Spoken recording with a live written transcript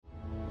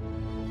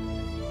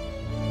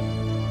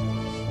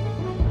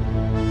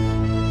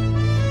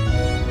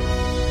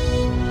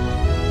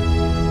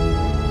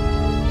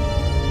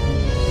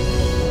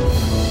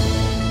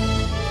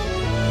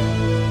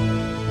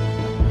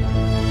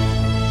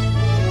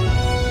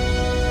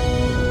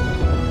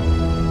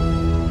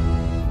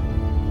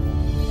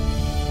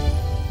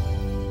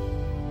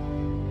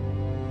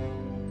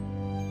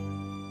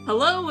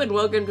Hello and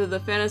welcome to the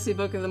Fantasy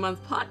Book of the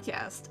Month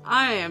podcast.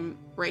 I am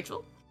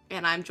Rachel,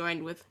 and I'm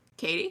joined with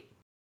Katie.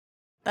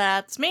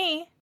 That's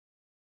me.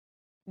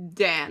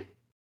 Dan.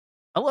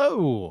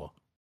 Hello.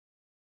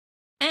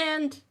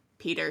 And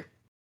Peter.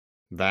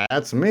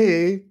 That's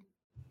me.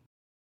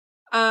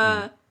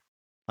 I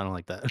don't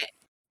like that.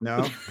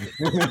 No.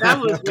 That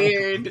was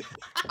weird.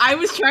 I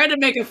was trying to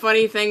make a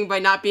funny thing by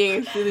not being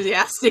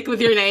enthusiastic with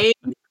your name.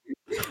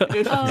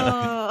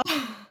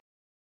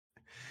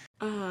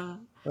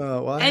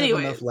 Well, I have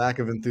enough lack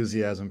of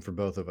enthusiasm for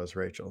both of us,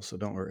 Rachel, so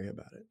don't worry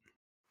about it.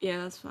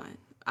 Yeah, that's fine.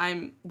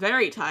 I'm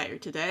very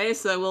tired today,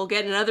 so we'll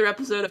get another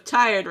episode of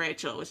Tired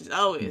Rachel, which is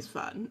always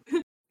fun.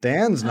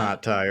 Dan's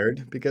not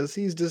tired because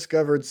he's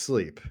discovered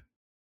sleep.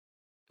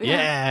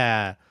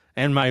 Yeah.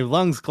 And my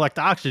lungs collect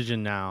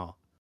oxygen now.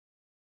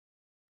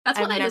 That's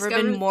what I've never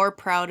been more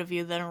proud of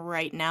you than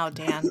right now,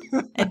 Dan.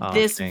 At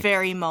this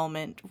very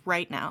moment,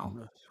 right now.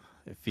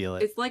 I feel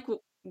it. It's like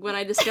when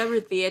I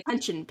discovered the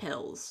attention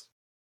pills.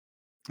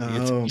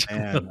 Oh,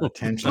 man.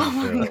 Attention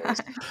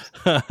pills.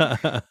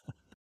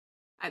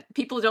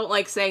 People don't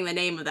like saying the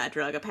name of that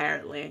drug,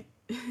 apparently.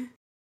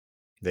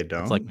 They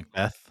don't? It's like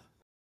Macbeth.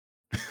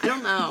 I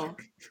don't know.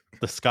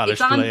 The Scottish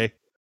play.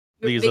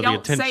 These are the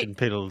attention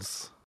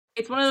pills.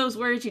 It's one of those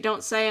words you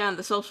don't say on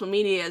the social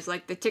medias,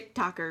 like the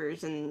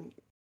TikTokers and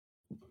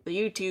the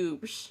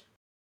YouTubes.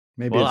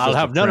 Maybe well, I'll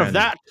have none of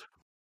that.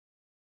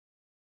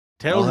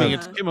 Tell me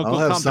its chemical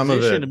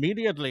composition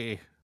immediately.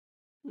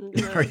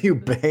 Are you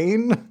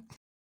Bane?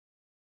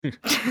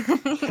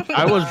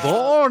 I was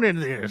born in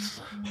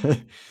this.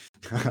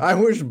 I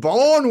was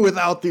born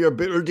without the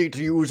ability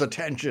to use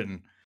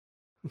attention.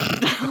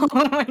 Oh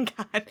my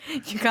god.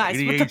 You guys,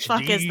 ADHD. What the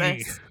fuck is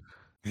this?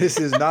 This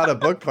is not a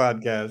book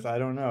podcast. I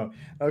don't know.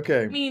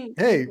 Okay.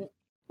 Hey.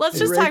 Let's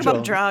just talk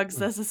about drugs.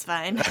 This is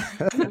fine.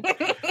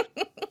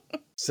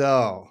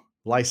 So,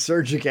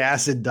 lysergic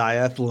acid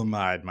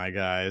diethylamide, my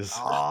guys.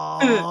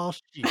 Oh,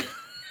 shit.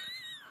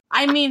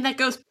 I mean, that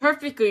goes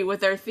perfectly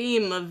with our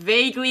theme of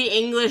vaguely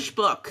English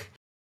book.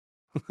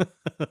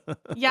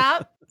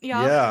 Yep.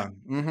 Yeah.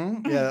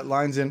 Mm-hmm. Yeah, that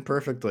lines in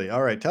perfectly.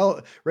 All right.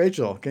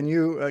 Rachel, can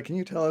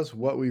you tell us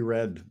what we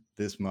read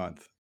this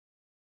month?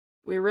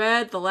 We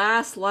read The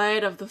Last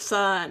Light of the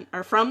Sun,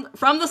 or from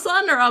the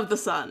Sun or of the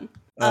Sun?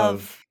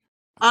 Of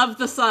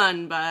the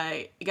Sun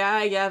by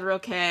Guy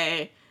Gavriel.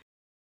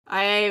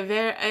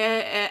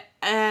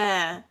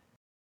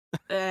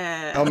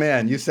 Oh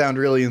man, you sound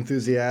really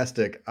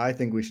enthusiastic. I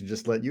think we should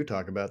just let you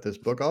talk about this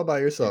book all by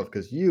yourself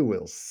because you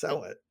will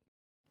sell it.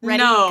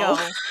 Ready to go.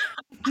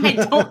 I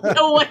don't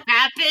know what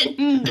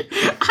happened.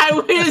 I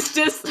was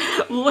just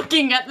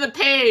looking at the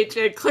page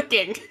and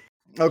clicking.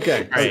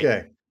 Okay.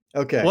 Right.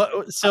 Okay.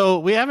 So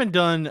we haven't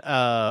done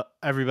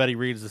everybody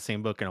reads the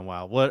same book in a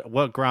while.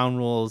 What ground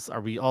rules?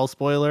 Are we all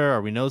spoiler?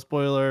 Are we no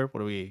spoiler?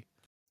 What are we?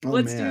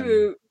 Let's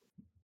do.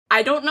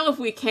 I don't know if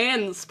we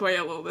can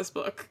spoil this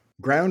book.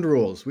 Ground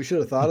rules. We should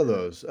have thought of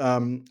those.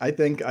 I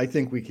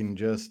think we can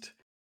just.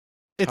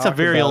 It's a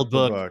very old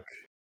book.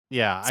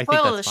 Yeah, spoil I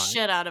think that's the fine.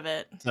 shit out of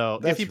it. So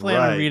if you plan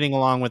on reading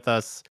along with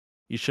us,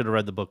 you should have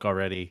read the book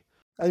already.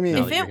 I mean,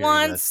 if it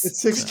wants,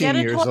 it's 16 get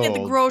a years toy old. at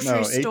the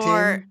grocery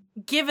store.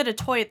 18? Give it a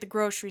toy at the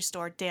grocery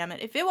store. Damn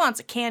it! If it wants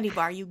a candy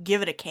bar, you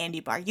give it a candy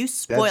bar. You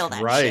spoil That's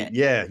that right. shit.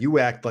 Yeah, you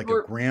act like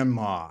a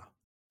grandma.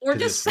 Or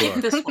just skip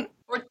this one.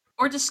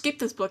 Or just skip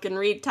this book and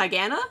read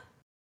Tigana.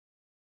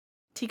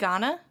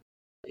 Tigana?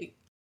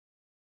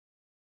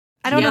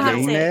 I don't know how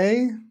to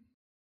say it.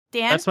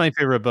 Dan? That's my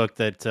favorite book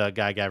that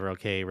Guy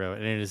Gavriel wrote,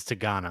 and it is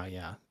Tigana.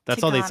 Yeah,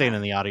 that's all they say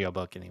in the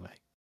audiobook anyway.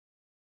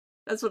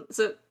 That's what.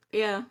 So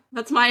yeah,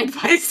 that's my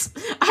advice.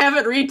 I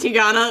haven't read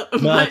Tigana.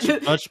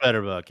 Much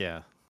better book.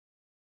 Yeah.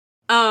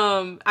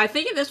 I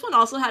think this one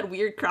also had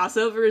weird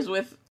crossovers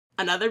with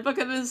another book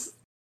of his.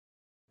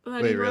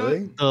 Wait,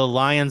 really? The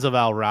Lions of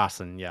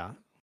Al-Rasan. Yeah.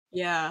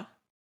 Yeah.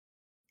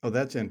 Oh,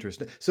 that's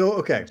interesting. So,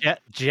 okay.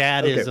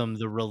 Jadism,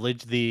 the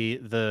religion,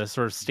 the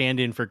sort of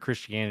stand-in for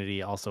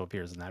Christianity, also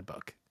appears in that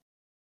book.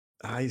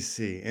 I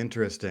see.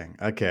 Interesting.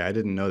 Okay, I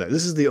didn't know that.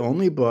 This is the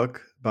only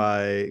book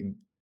by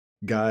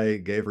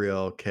Guy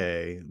Gavriel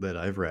that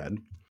I've read.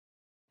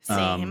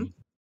 Same.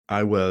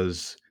 I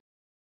was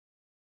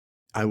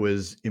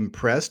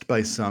impressed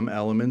by some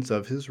elements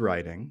of his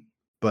writing,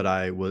 but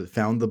I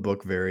found the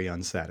book very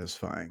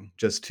unsatisfying.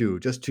 Just to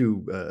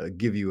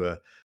give you a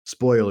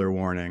spoiler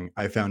warning,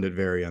 I found it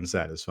very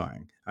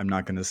unsatisfying. I'm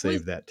not going to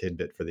save that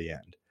tidbit for the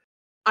end.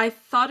 I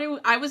thought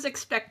I was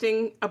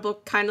expecting a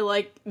book kind of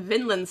like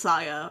Vinland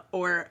Saga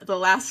or The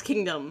Last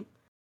Kingdom.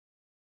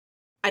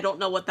 I don't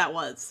know what that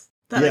was.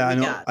 I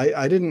know.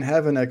 I didn't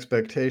have an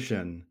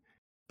expectation,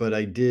 but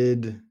I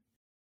did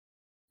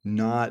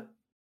not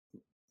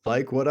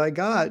like what I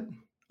got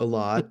a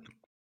lot.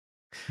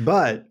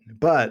 but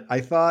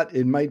I thought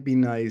it might be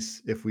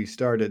nice if we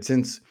started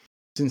since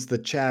the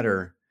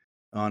chatter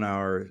on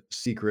our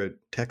secret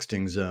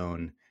texting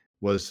zone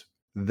was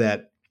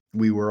that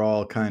we were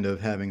all kind of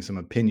having some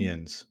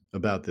opinions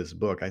about this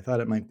book. I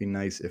thought it might be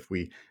nice if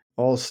we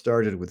all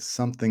started with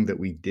something that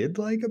we did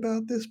like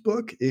about this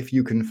book, if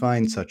you can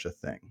find such a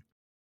thing.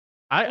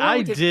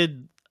 I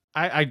did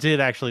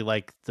actually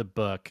like the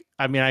book.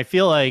 I mean, I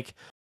feel like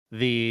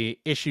the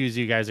issues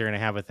you guys are going to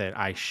have with it,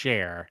 I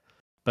share.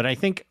 But I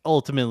think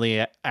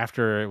ultimately,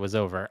 after it was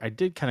over, I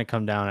did kind of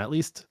come down, at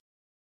least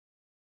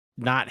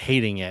not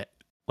hating it.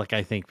 Like,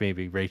 I think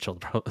maybe Rachel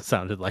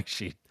sounded like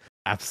she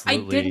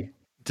absolutely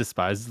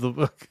despised the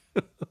book.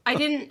 I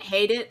didn't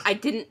hate it. I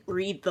didn't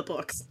read the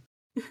books.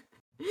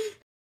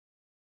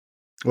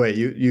 Wait,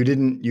 you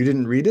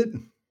didn't read it?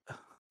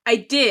 I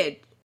did.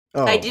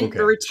 Oh, I didn't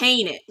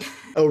retain it.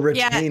 Oh,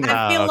 retain it.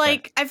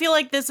 I feel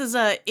like this is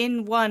a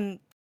in one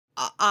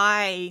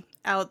eye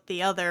out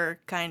the other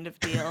kind of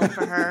deal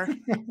for her.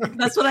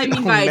 That's what I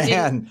mean by I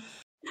didn't.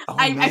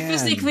 I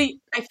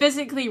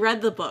physically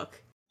read the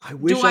book. I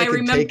wish I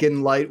could take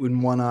in light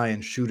in one eye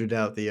and shoot it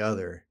out the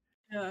other.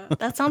 Yeah.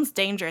 That sounds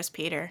dangerous,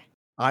 Peter.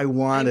 I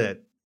want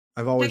it.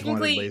 I've always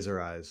wanted laser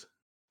eyes.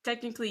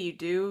 Technically, you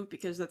do,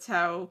 because that's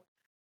how.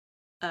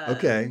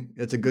 Okay,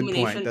 it's a good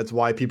point. That's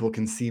why people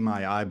can see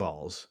my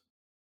eyeballs.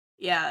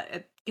 Yeah,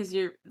 because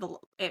the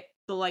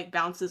light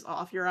bounces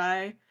off your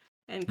eye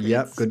and creates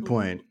yep, good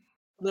point.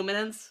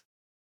 Luminance.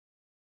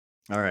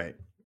 All right,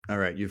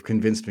 you've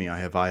convinced me. I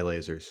have eye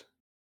lasers.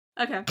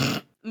 Okay,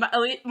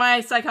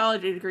 my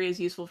psychology degree is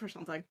useful for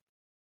something.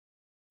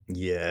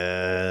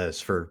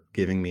 Yes, for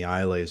giving me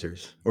eye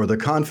lasers, or the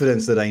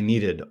confidence that I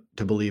needed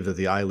to believe that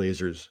the eye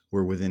lasers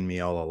were within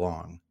me all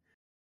along.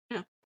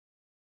 Yeah.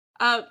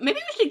 Maybe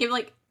we should give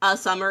like a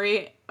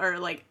summary or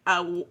like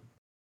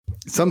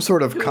some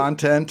sort of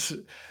content.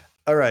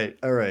 All right.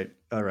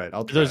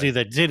 I'll try. Those of you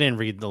that didn't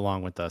read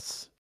along with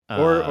us,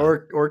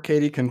 or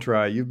Katie can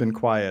try. You've been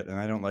quiet, and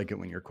I don't like it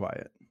when you're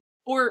quiet.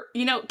 Or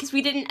because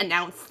we didn't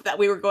announce that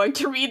we were going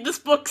to read this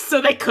book,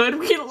 so they could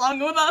read along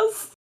with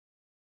us.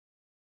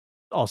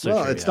 Also,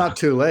 well, it's not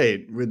too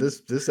late.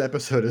 This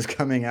episode is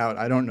coming out.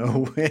 I don't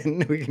know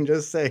when. We can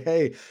just say,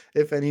 hey,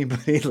 if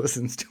anybody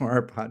listens to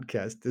our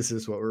podcast, this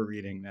is what we're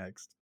reading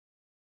next.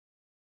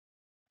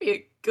 Be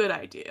a good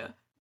idea.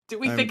 Do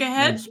we think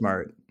ahead? I'm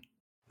smart.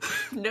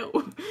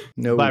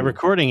 No. By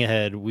recording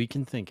ahead, we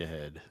can think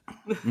ahead.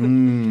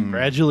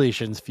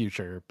 Congratulations,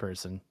 future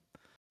person.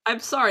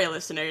 I'm sorry,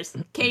 listeners.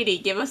 Katie,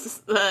 give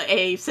us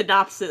a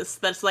synopsis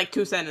that's like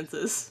 2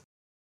 sentences.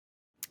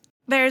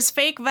 There's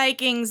fake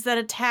Vikings that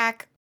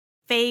attack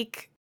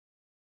fake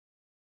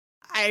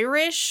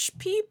Irish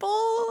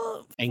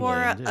people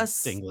England.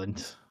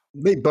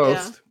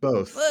 Both.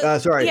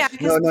 Sorry. Yeah,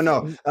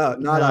 no.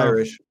 Not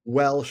Irish.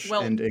 Welsh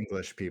and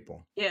English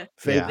people. Yeah.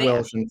 Fake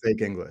Welsh and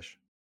fake English.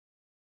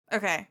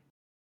 Okay.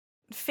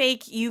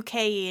 Fake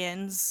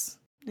UKians.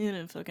 You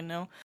didn't fucking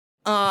know.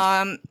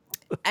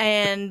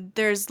 And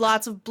there's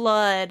lots of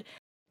blood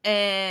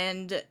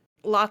and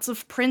lots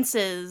of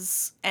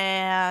princes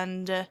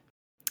and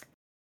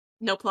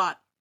no plot.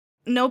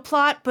 No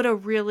plot, but a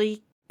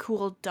really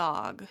cool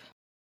dog.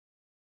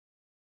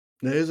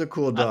 It is a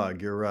cool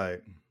dog, you're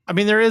right. I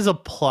mean, there is a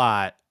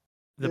plot.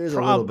 There's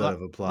a little bit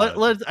of a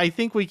plot. I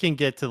think we can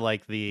get to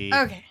like the...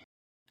 Okay.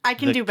 I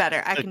can do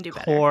better.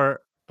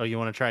 Better. Oh, you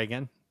want to try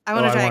again? I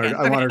want to try again.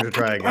 I want her to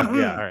try again.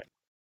 Yeah.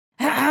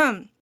 All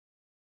right.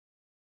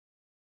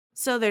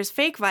 So there's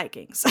fake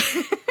Vikings.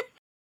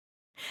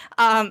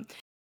 And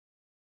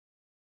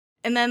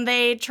then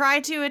they try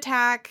to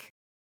attack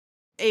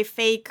a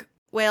fake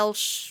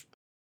Welsh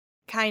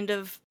kind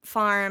of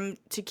farm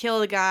to kill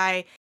the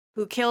guy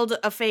who killed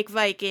a fake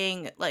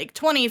Viking like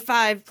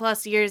 25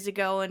 plus years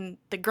ago, and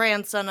the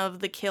grandson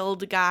of the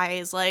killed guy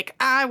is like,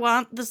 I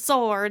want the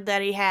sword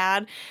that he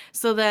had.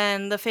 So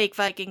then the fake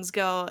Vikings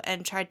go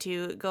and try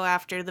to go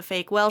after the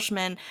fake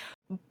Welshman,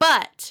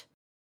 but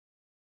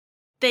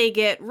they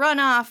get run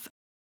off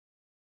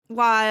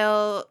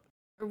while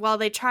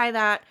they try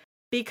that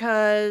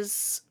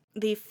because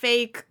the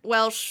fake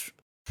Welsh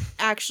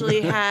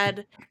actually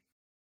had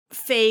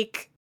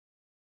fake...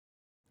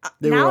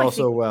 They were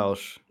also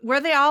Welsh. Were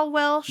they all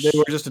Welsh? They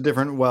were just a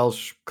different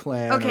Welsh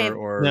clan. Okay.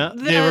 No,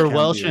 they were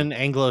Welsh and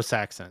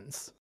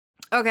Anglo-Saxons.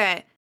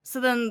 Okay.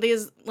 So then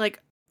these, like,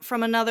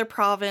 from another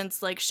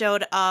province, like,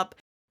 showed up,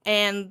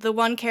 and the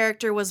one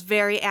character was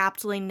very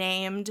aptly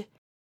named,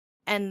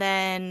 and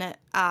then,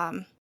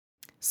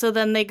 so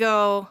then they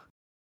go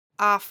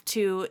off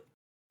to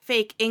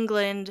fake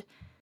England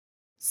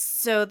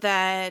so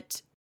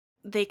that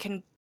they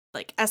can,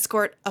 like,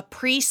 escort a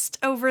priest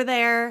over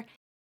there.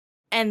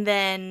 And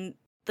then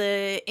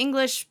the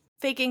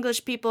fake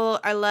English people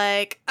are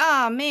like,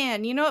 oh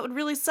man, you know what would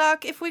really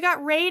suck? If we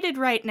got raided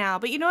right now.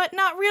 But you know what?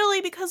 Not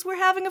really, because we're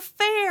having a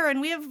fair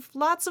and we have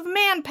lots of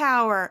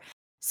manpower.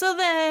 So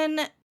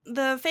then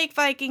the fake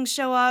Vikings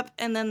show up,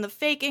 and then the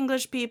fake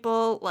English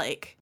people,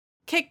 like,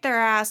 kick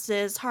their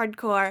asses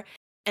hardcore.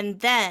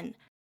 And then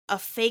a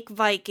fake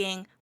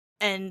Viking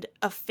and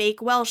a fake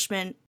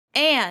Welshman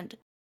and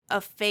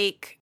a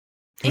fake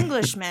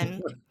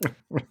Englishman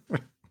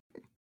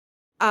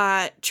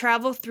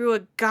travel through a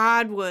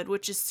godwood,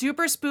 which is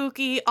super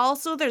spooky.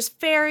 Also, there's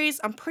fairies.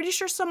 I'm pretty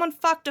sure someone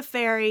fucked a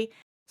fairy.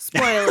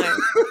 Spoiler.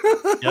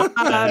 Yep.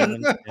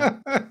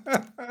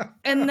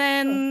 And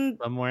then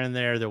somewhere in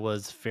there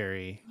was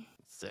fairy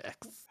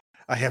sex.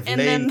 I have And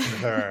lamed then-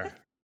 her.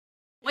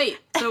 Wait,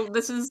 so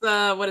this is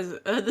what is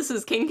it? This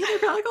is Kingkiller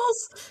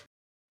Chronicles?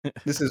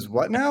 This is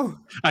what now?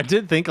 I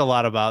did think a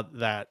lot about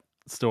that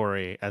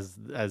story as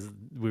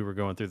we were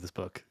going through this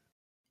book.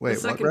 Wait, what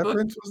second book-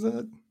 reference was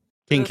that?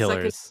 King The second-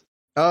 Killers.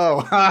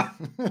 Oh,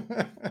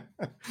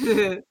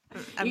 the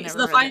I've You- never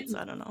the read fin- it, so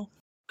I don't know.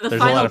 There's a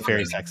final lot of book-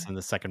 fairy sex in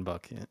the second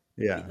book. Yeah.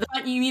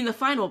 yeah. You mean the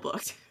final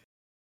book?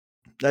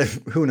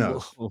 Who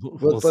knows?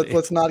 We'll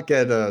Let's see. not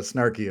get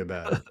snarky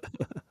about it.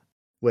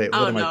 Wait,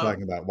 what Oh, am I no.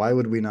 talking about? Why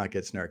would we not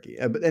get snarky?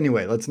 But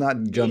anyway, let's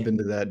not jump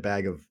into that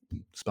bag of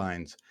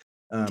spines.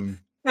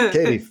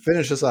 Katie,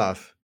 finish us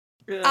off.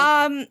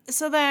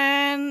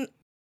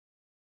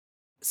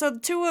 So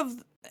two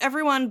of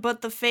everyone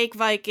but the fake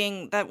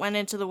Viking that went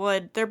into the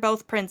wood, they're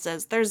both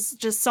princes. There's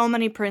just so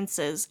many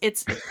princes.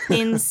 It's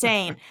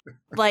insane.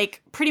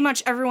 Like, pretty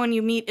much everyone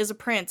you meet is a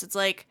prince. It's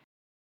like,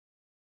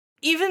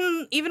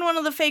 even one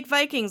of the fake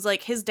Vikings,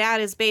 like, his dad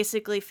is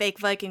basically fake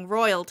Viking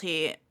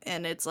royalty,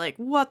 and it's like,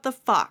 what the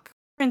fuck?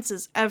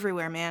 Princes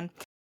everywhere, man.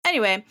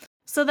 Anyway,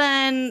 so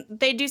then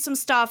they do some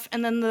stuff,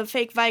 and then the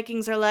fake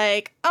Vikings are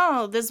like,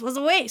 oh, this was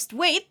a waste.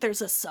 Wait,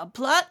 there's a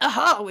subplot?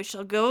 Aha, we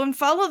shall go and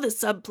follow the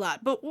subplot.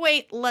 But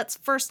wait, let's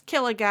first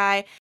kill a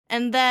guy.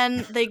 And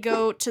then they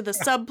go to the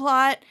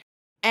subplot,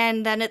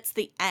 and then it's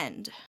the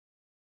end.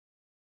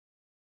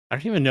 I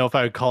don't even know if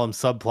I would call them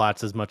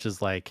subplots as much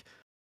as like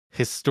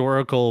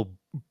historical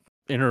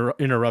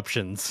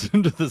interruptions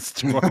into the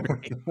story.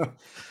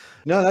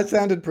 No, that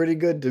sounded pretty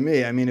good to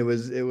me. I mean,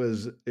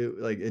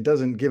 it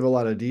doesn't give a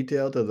lot of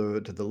detail to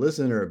the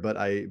listener,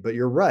 but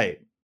you're right.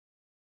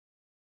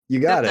 You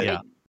got it. Yeah.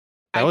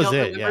 I That was don't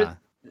it. remember-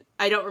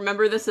 I don't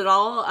remember this at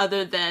all,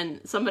 other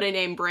than somebody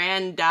named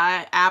Bran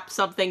died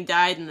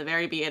in the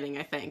very beginning,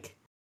 I think.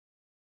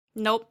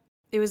 Nope.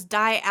 It was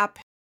Die Ap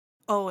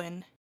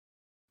Owen.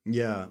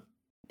 Yeah.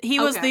 He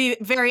was Okay.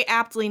 the very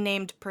aptly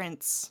named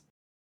prince.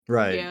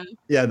 Right. Yeah.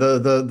 Yeah,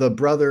 the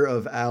brother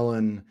of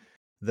Alan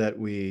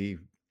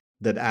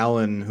that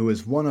Alan, who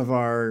is one of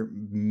our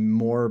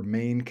more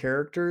main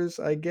characters,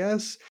 I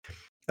guess,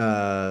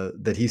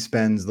 that he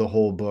spends the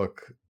whole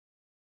book,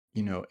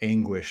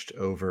 anguished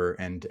over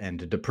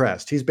and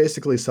depressed. He's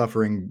basically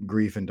suffering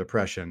grief and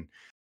depression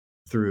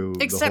through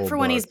the Except whole for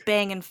when he's book.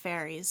 banging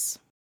fairies.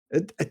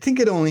 I think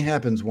it only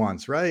happens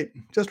once, right?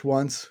 Just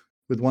once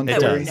with one It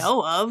That fairy. we does.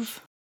 know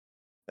of.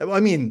 I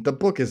mean, the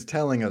book is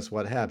telling us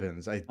what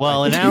happens.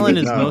 Well, and think you Alan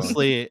would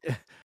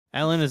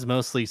is know.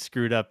 mostly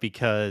screwed up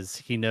because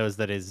he knows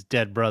that his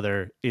dead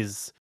brother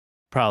is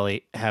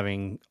probably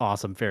having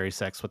awesome fairy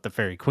sex with the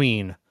fairy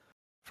queen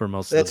for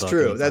most of That's the book.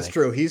 and true. he's That's like,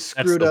 true. He's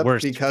 "That's screwed the up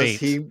worst because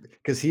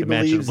he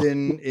believes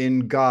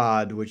in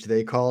God, which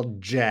they call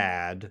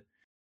Jad,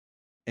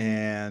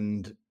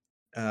 and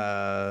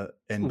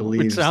Which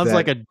believes sounds that,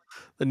 like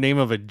the name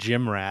of a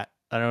gym rat.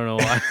 I don't know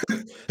why.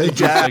 Hey It's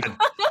Jad, like,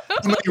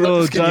 how many "Oh,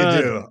 reps can Jad.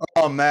 you do?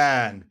 Oh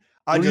man,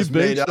 I What do you just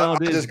made bench up. I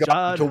nowadays, just got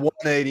up to Jad?"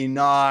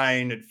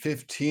 189 at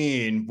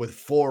 15 with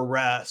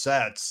 4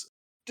 sets.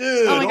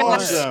 Dude, Oh my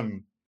gosh.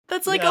 awesome.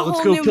 That's like Yeah, a let's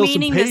whole go new kill some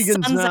meaning to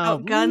pagans Suns now.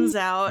 Out, Guns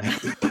Out.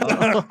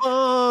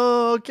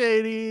 Oh,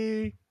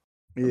 Katie.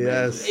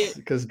 Yes, It-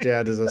 because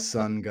Jad is a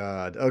sun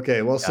god.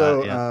 Okay, well, Yeah,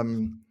 so yeah.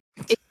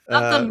 It's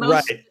not the most.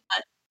 right.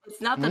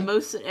 It's not the Hmm?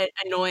 most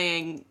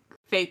annoying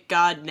fake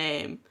god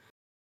name.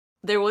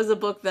 There was a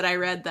book that I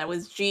read that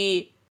was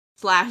G/D.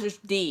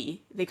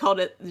 They called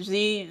it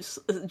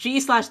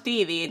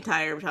G/D the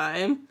entire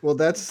time. Well,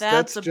 that's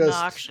That's just.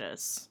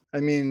 obnoxious. I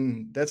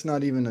mean, that's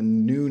not even a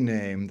new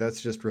name.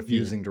 That's just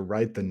refusing to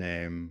write the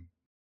name,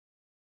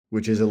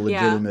 which is a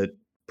legitimate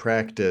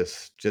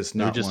practice, just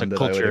They're not just one a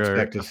that I would culture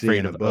expect to see afraid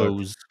in a of book.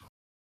 O's.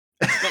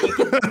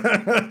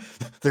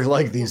 They're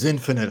like these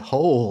infinite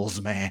holes,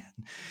 man.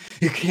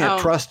 You can't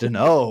Oh. trust an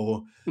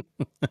O.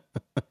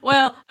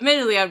 Well,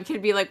 admittedly, I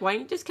could be like, why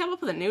don't you just come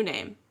up with a new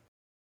name?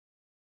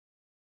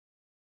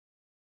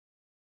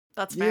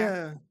 That's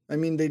fair. Yeah, I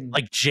mean they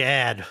Like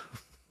Jad.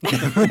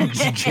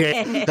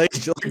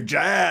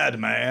 Jad,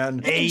 man.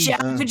 Hey,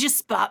 Jack, uh, could you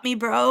spot me,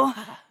 bro?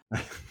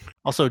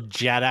 Also,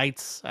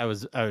 Jadites. I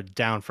was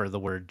down for the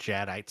word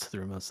Jadites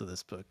through most of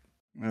this book.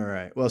 All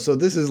right. Well, so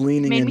this is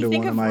leaning Made me into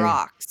think one of of my.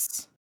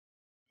 rocks.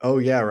 Oh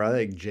yeah, right,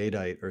 like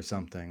jadeite or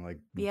something like.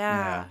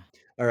 Yeah.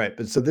 All right,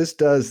 but so this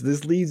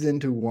leads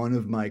into one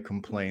of my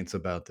complaints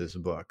about this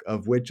book,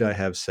 of which I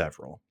have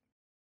several.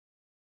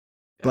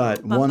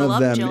 But one Buckle of up,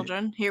 them,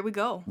 children. Here we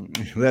go.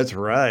 that's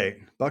right.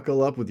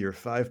 Buckle up with your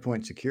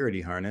 5-point security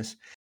harness.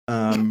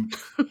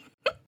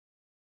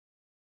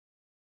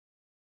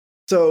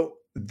 So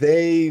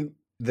the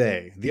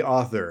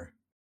author,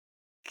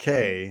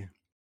 Kay,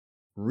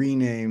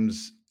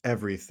 renames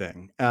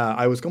everything.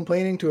 I was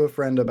complaining to a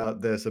friend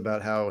about this,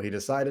 about how he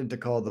decided to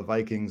call the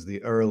Vikings the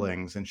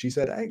Erlings, and she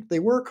said they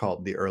were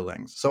called the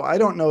Erlings. So I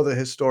don't know the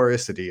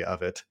historicity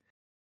of it.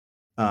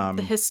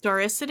 The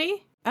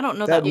historicity? I don't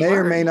know that that may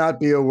or word. may not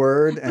be a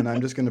word, and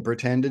I'm just going to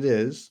pretend it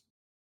is.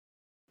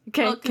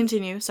 Okay, Well, 'cause-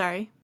 continue.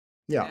 Sorry.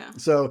 Yeah. Yeah.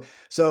 So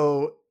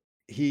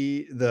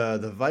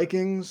the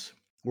Vikings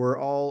were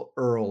all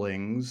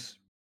Erlings.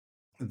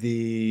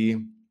 The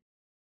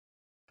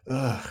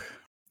Ugh.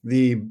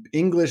 The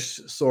English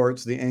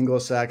sorts, the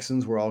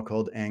Anglo-Saxons, were all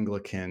called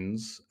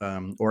Anglicans,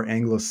 or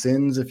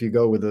Anglocins if you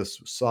go with a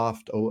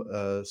soft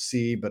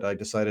C, but I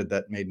decided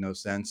that made no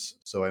sense,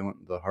 so I went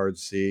with the hard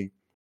C.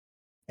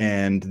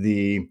 And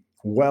the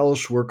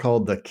Welsh were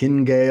called the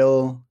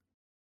Kingael,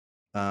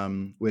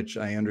 which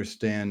I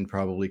understand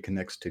probably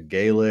connects to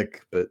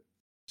Gaelic, but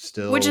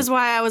still. Which is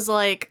why I was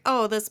like,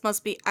 oh, this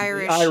must be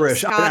Irish,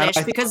 Irish. Scottish,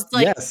 I because thought,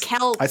 like yes,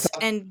 Celt I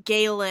thought, and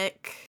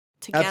Gaelic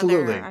together.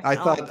 absolutely. I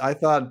felt.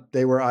 thought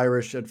they were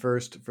Irish at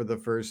first for the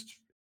first,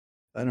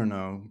 I don't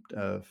know,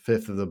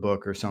 fifth of the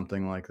book or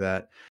something like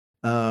that.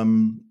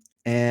 And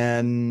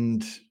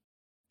and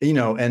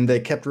they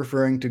kept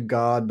referring to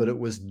God, but it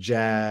was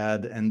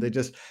Jad, and they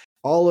just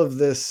all of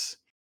this.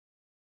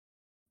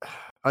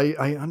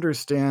 I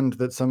understand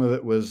that some of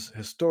it was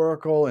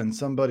historical, and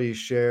somebody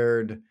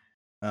shared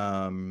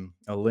a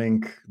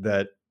link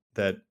that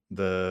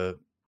the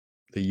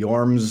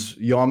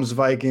Yorms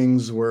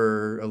Vikings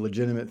were a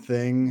legitimate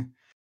thing.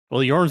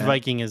 Well, Yorms And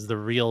Viking is the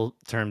real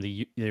term.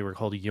 They were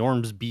called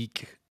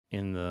Yormsbeek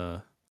in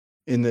the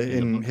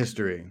book.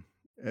 history.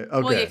 Well, yeah,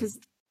 Okay. because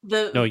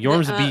No,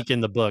 Yormsbeek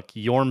in the book.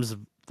 Yorms,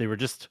 they were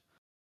just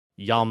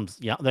Yoms.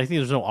 Yeah, I think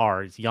there's no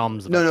R. It's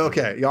Yoms. No,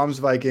 Viking. okay. Yorms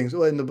Vikings.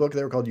 Well, in the book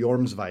they were called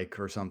Yormsvik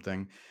or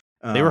something.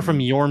 They were from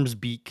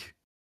Yormsbeek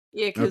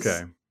yeah, because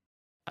Okay.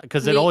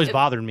 because it always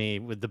bothered me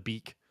with the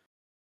beak.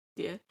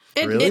 yeah,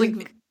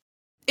 Really?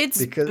 It's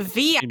Because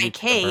Maybe it's the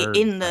VIK bird.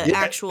 in the Yeah,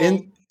 actual.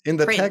 in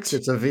the print. text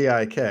it's a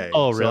VIK.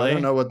 Oh, So I really?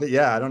 don't know what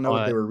I don't know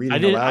what they were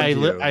reading aloud to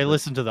you. I but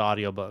listened to the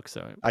audiobook,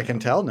 so I can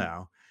tell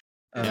now.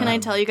 Can I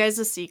tell you guys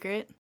a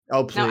secret?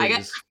 Oh, no,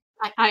 please.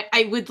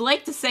 I would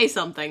like to say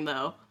something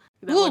though.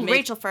 that Ooh, would make-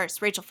 Rachel first.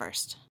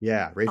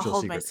 Yeah, Rachel's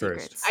hold my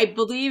secret first. secrets. I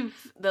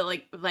believe that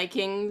like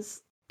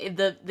Vikings,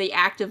 the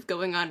act of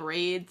going on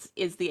raids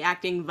is the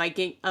acting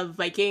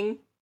Viking.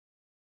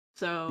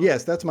 So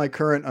Yes, that's my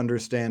current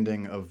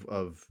understanding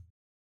of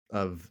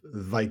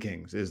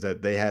Vikings, is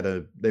that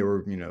they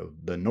were,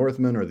 the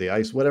Northmen or the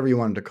Ice, whatever you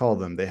wanted to call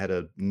them. They had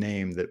a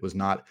name that was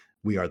not,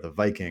 we are the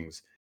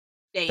Vikings.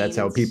 That's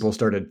how Danes. people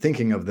started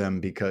thinking of them,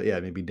 because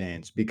maybe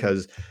Danes,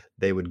 because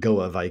they would go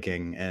a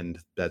Viking, and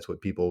that's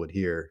what people would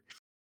hear.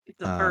 It's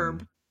a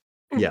verb.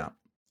 Yeah,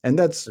 and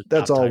that's The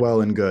job all title.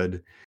 well and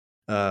good.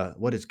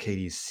 What is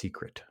Katie's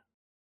secret?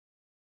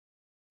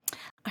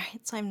 All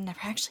right, so I've never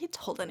actually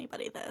told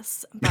anybody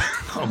this. But,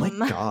 Oh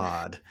my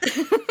God.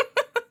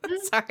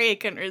 Sorry, I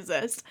couldn't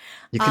resist.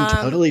 You can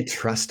totally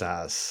trust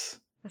us.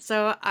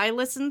 So I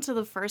listened to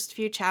the first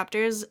few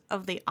chapters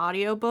of the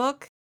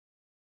audiobook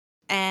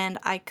and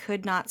I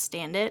could not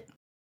stand it.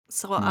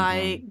 So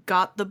I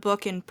got the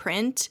book in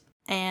print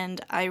and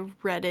I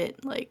read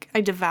it. Like,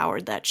 I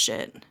devoured that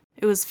shit.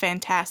 It was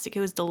fantastic.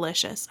 It was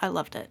delicious. I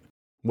loved it.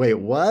 Wait,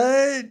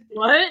 what?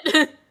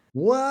 What?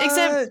 What?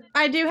 Except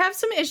I do have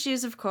some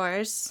issues, of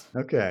course.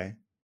 Okay.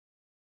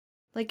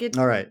 Like, it.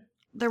 All right.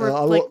 There were I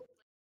like will-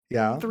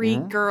 yeah. 3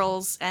 mhm.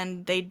 girls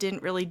and they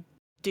didn't really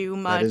do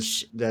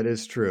much. That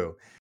is true.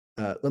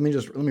 Let me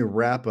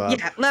wrap up.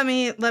 Yeah, let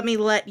me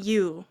let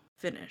you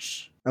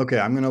finish. Okay,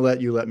 I'm gonna let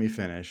me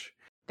finish.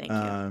 Thank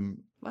you.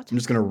 What? I'm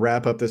just gonna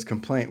wrap up this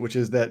complaint, which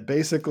is that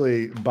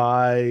basically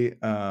by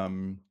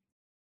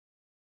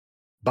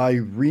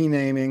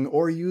renaming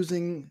or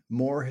using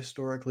more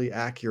historically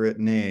accurate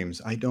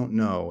names, I don't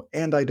know,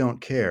 and I don't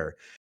care,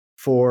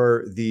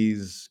 for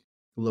these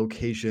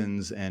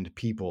locations and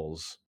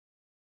peoples,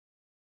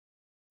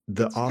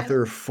 the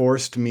author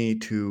forced me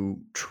to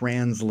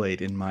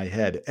translate in my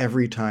head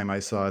every time I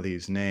saw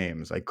these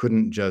names. I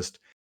couldn't just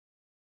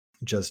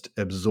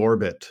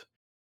absorb it.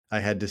 I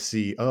had to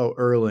see, oh,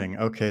 Erling,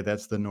 okay,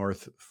 that's the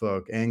North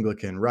folk.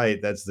 Anglican,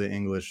 right, that's the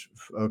English,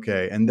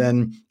 okay. And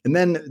then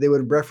they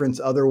would reference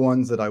other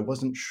ones that I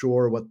wasn't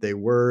sure what they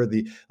were.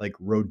 The like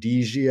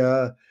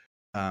Rhodesia,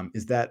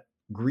 is that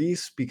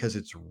Greece because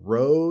it's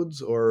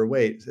Rhodes? Or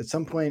wait, at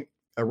some point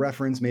a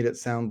reference made it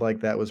sound like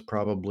that was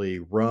probably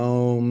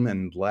Rome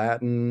and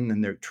Latin,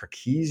 and they're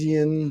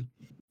Trachesian.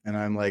 And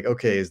I'm like,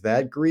 okay, is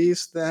that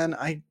Greece then?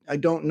 I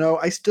don't know.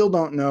 I still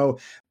don't know.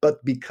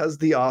 But because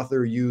the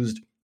author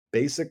used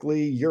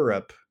basically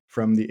Europe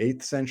from the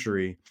 8th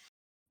century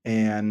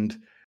and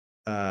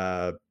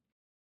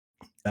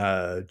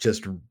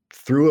just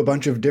threw a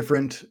bunch of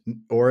different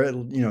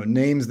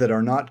names that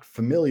are not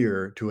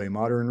familiar to a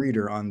modern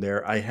reader on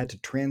there, I had to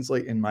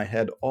translate in my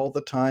head all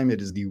the time.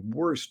 It is the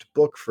worst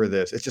book for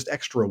this. It's just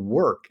extra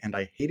work, and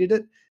I hated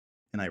it,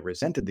 and I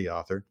resented the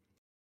author.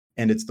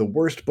 And it's the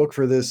worst book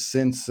for this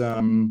since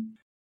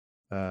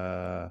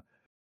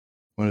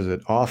what is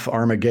it? Off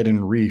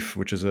Armageddon Reef,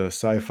 which is a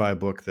sci-fi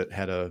book that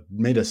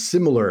made a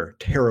similar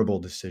terrible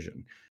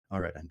decision.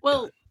 All right.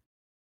 Well,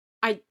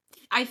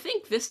 I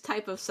think this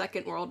type of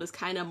second world is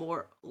kind of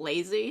more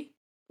lazy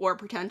or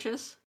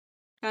pretentious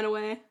kind of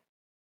way.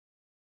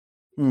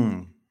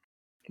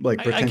 Like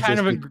I pretentious. kind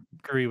of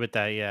agree with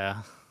that.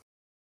 Yeah.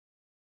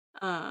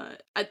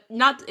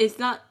 It's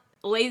not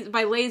lazy.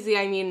 By lazy,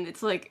 I mean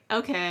it's like,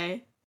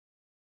 okay.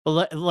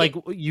 But like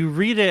you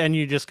read it and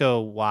you just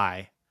go,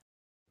 why?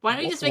 Why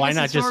don't you just make Why it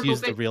not just historical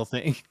use the fiction? real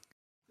thing?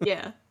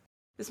 Yeah,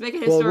 just make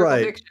it Well, historical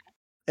right. fiction.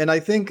 And I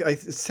think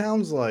it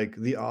sounds like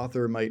the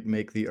author might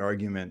make the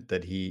argument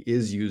that he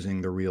is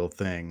using the real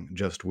thing,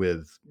 just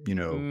with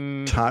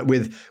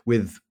Mm,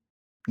 with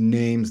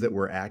names that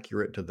were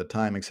accurate to the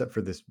time, except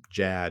for this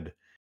Jad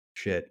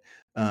shit.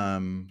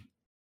 Because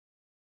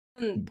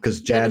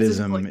That is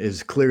his point. Jadism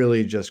is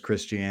clearly just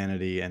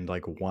Christianity, and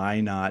like, why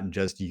not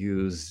just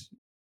use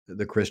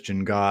the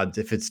Christian gods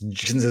if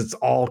since it's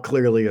all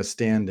clearly a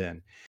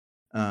stand-in?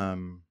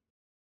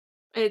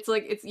 It's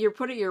like you're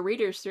putting your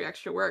readers through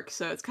extra work,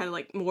 so it's kind of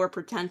like more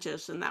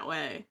pretentious in that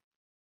way.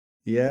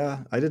 Yeah,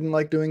 I didn't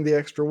like doing the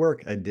extra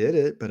work. I did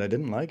it, but I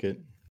didn't like it.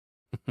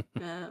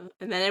 And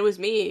then it was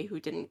me who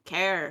didn't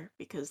care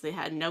because they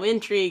had no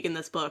intrigue in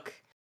this book.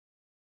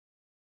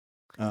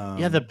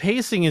 yeah, the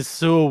pacing is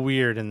so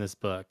weird in this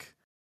book.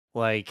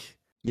 Like,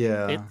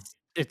 yeah.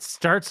 it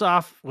starts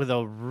off with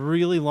a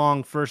really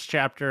long first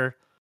chapter,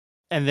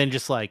 and then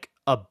just like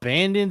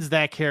abandons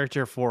that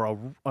character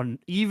for an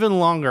even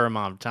longer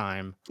amount of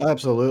time.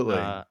 Absolutely.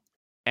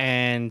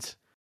 And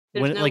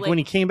There's when no, when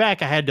he came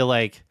back, I had to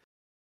like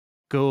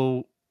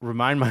go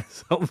remind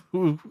myself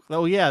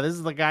oh yeah, this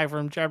is the guy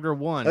from chapter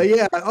 1.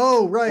 Yeah.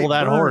 Oh, right. Well,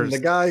 that Vern, horse. the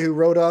guy who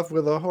rode off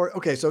with a horse.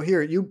 Okay, so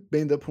here you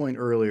made the point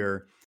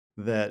earlier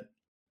that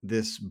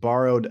this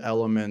borrowed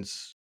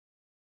elements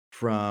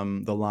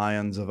from the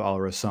Lions of Al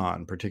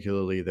Rasan,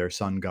 particularly their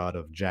sun god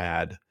of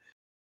Jad,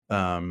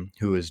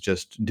 who is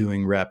just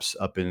doing reps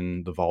up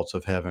in the vaults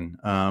of heaven.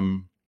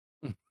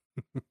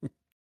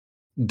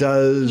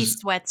 He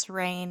sweats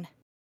rain.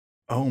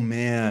 Oh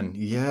man,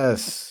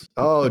 yes.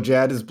 Oh,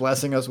 Jad is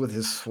blessing us with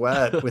his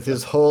sweat, with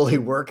his holy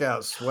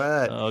workout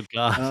sweat. Oh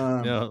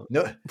god. No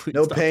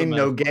no pain,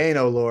 no gain,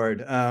 oh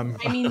Lord. I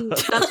mean,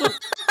 that's what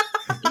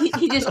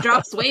he just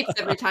drops weights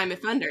every time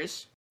it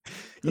thunders.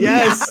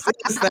 Yes,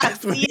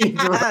 that's what he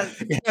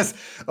dropped. Yes.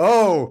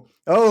 Oh,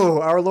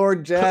 our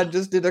Lord Jad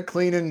just did a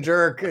clean and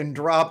jerk and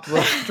dropped.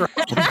 He's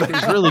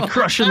really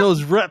crushing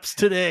those reps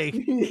today.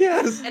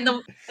 Yes. And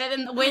the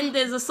wind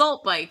is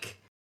assault bike.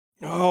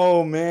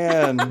 Oh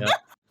man. Yep.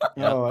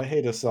 Oh, I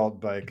hate assault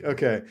bike.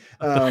 Okay.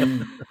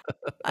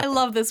 I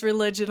love this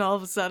religion all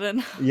of a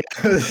sudden. Yeah,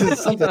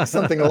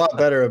 something a lot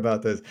better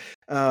about this.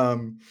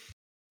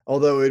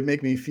 Although it'd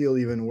make me feel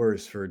even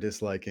worse for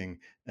disliking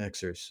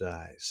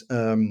exercise.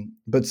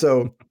 But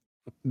so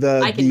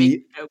I can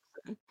make jokes.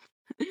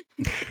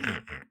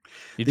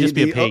 You'd just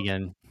be a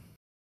pagan.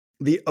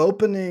 The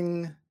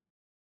opening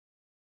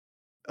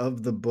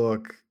of the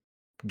book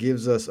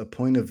gives us a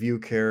point of view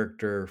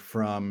character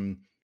from,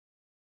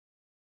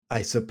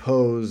 I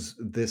suppose,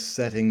 this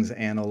setting's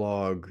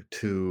analog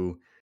to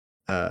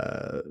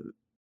Africa,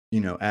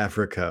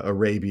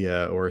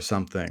 Arabia, or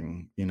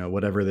something,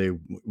 whatever they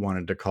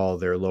wanted to call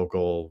their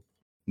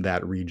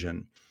that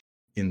region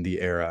in the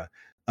era.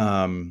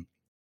 That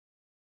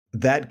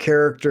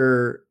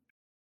character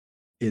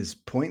is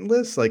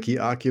pointless. Like, he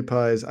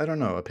occupies, I don't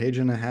know, a page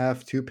and a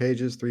half, 2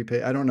 pages, 3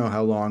 pages. I don't know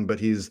how long, but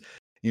he's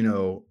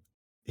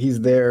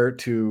there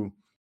to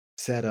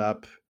set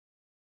up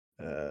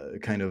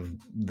kind of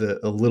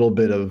a little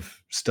bit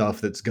of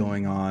stuff that's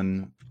going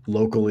on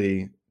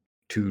locally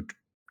to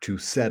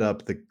set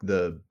up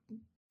the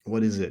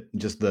what is it?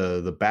 Just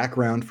the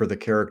background for the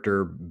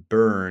character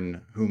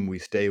Burn, whom we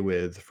stay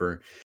with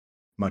for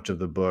much of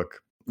the book,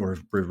 or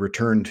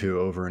return to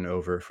over and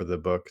over for the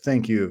book.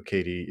 Thank you,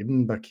 Katie.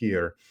 Ibn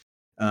Bakir.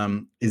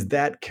 Is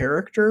that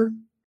character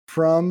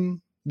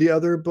from the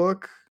other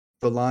book,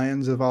 The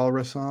Lions of Al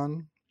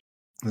Rasan?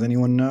 Does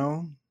anyone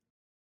know?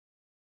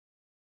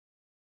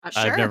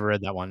 Sure. I've never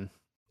read that one.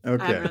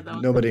 Okay, read that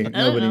one. nobody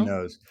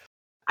knows.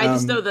 I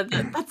just know that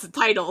that's the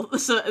title,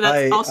 so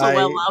that's also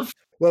well loved.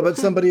 Well, but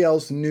somebody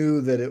else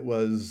knew that it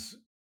was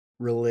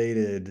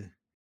related.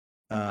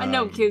 I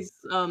know because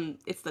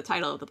it's the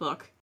title of the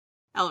book,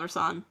 Al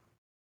Rasan.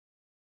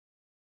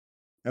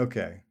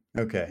 Okay.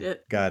 Yeah.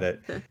 Got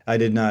it. I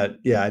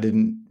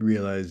didn't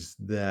realize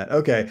that.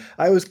 Okay.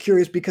 I was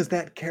curious because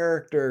that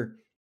character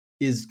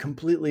is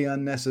completely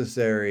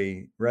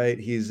unnecessary, right?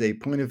 He's a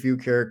point of view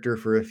character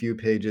for a few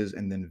pages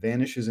and then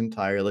vanishes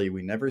entirely.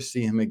 We never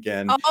see him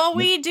again. Oh,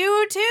 we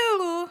do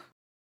too.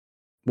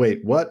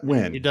 Wait, what?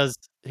 When? He does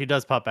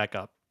pop back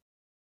up.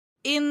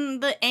 In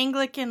the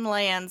Anglican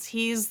lands,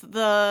 he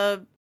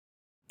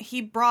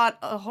brought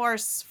a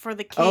horse for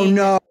the king.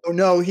 Oh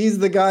no, he's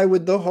the guy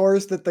with the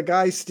horse that the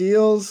guy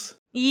steals?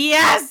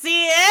 Yes,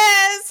 he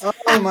is.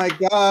 Oh my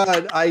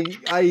god.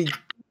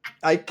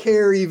 I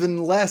care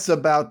even less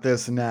about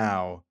this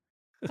now.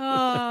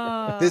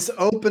 This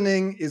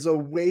opening is a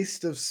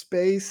waste of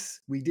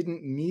space. We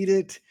didn't need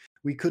it.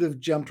 We could have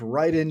jumped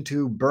right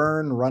into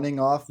Burn running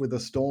off with a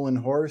stolen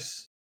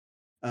horse.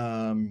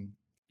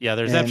 Yeah,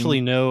 there's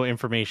absolutely no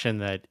information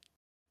that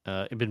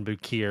Ibn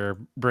Bakir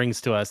brings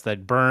to us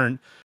that Burn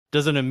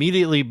doesn't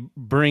immediately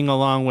bring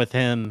along with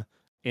him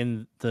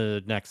in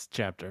the next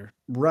chapter.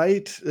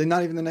 Right?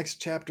 Not even the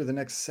next chapter, the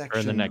next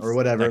section or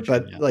whatever.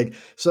 Section, but like,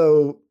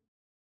 so,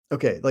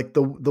 okay, like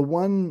the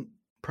one,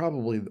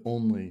 probably the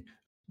only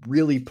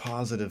really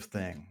positive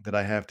thing that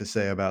I have to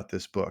say about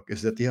this book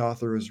is that the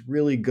author is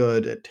really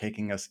good at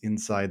taking us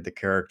inside the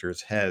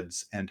characters'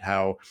 heads and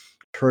how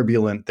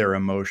turbulent their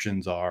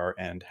emotions are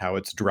and how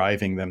it's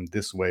driving them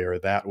this way or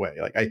that way.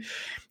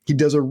 He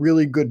does a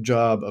really good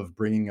job of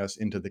bringing us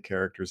into the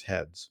characters'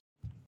 heads.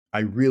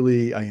 I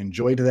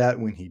enjoyed that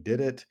when he did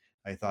it.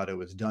 I thought it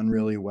was done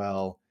really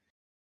well.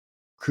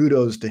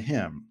 Kudos to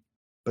him.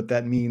 But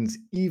that means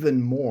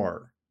even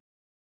more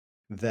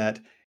that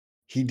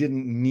he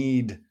didn't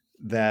need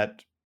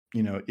that,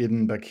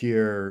 Ibn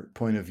Bakir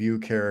point of view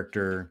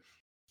character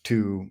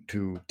to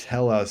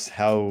tell us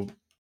how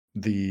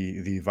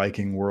the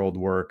Viking world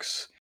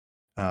works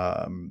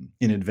in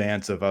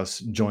advance of us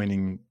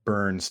joining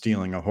Bern,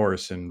 stealing a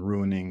horse, and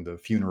ruining the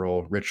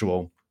funeral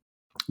ritual.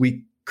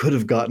 We could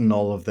have gotten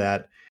all of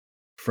that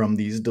from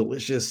these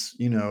delicious,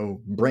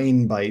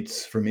 brain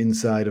bites from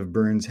inside of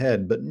Bern's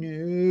head, but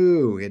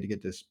no, we had to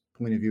get this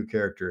point of view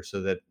character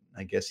so that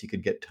I guess he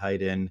could get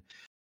tied in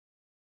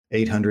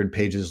 800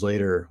 pages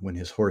later when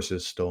his horse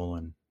is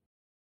stolen.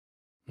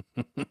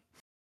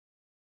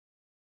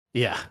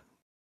 Yeah.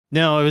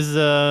 No, it was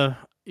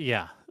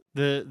yeah.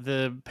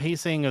 The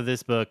pacing of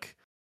this book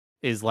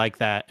is like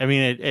that. I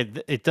mean,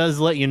 it does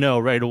let you know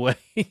right away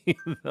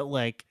that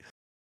like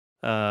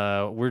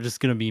we're just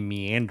going to be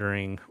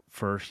meandering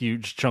for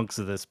huge chunks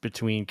of this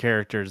between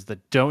characters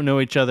that don't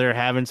know each other,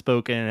 haven't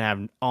spoken, and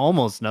have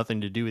almost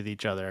nothing to do with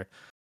each other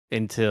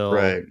until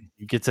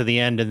you get to the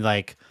end and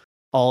like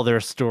all their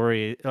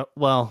story,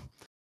 well,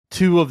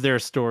 two of their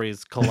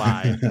stories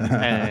collide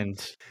and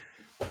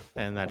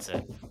that's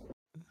it.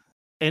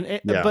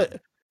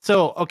 But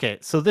so okay,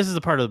 so this is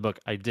the part of the book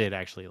I did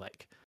actually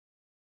like.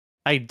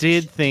 I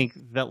did think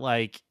that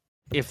like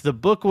if the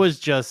book was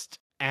just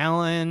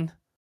Alan,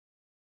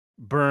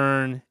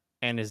 Bern,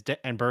 and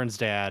and Bern's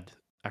dad,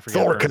 I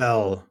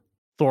forget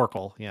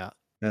Thorkel, yeah,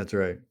 that's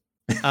right.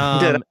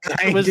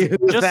 It was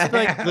just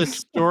like the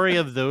story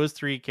of those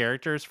three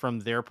characters from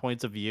their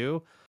points of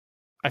view.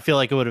 I feel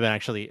like it would have been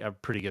actually a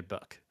pretty good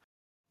book,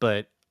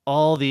 but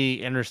all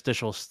the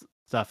interstitial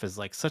stuff is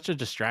like such a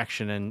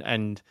distraction,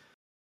 and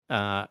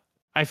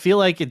I feel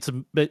like it's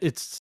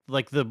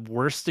like the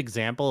worst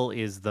example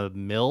is the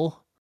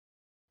mill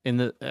in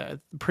the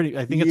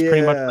I think it's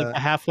pretty much like a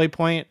halfway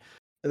point.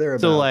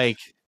 So like,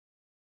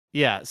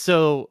 yeah,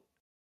 so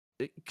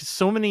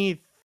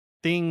many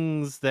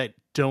things that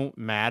don't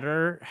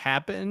matter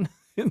happen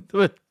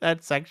with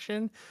that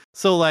section.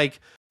 So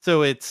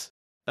it's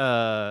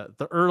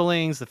the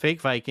Earlings, the fake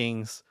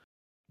Vikings,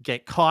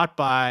 get caught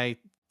by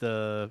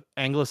the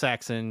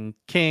Anglo-Saxon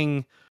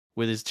king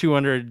with his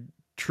 200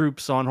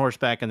 troops on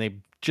horseback, and they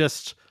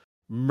just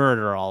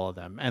murder all of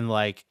them. And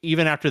like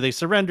even after they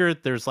surrender,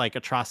 there's like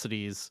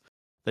atrocities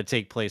that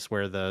take place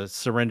where the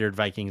surrendered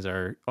Vikings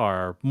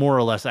are more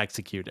or less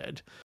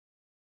executed.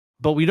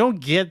 But we don't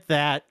get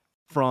that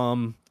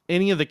from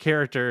any of the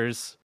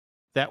characters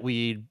that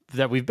we've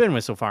been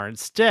with so far.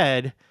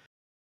 Instead,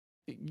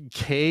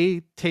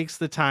 Kay takes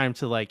the time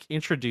to like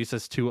introduce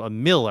us to a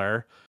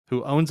miller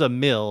who owns a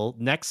mill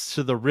next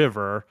to the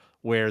river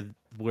where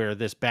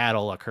this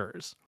battle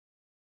occurs.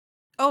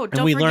 Oh,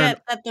 don't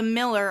forget that the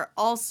miller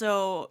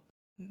also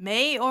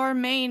may or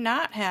may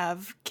not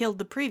have killed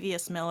the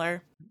previous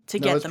miller to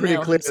get the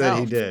mill himself. That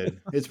he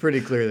did. It's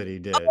pretty clear that he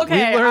did.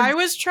 Okay, I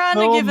was trying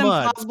to give him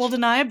plausible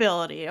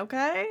deniability,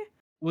 okay?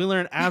 We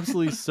learn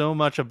absolutely so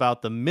much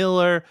about the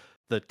miller,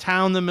 the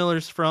town the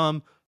miller's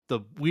from, the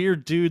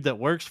weird dude that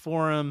works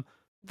for him.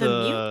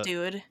 The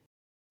mute dude.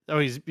 Oh,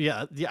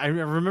 I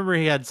remember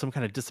he had some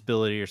kind of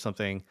disability or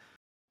something.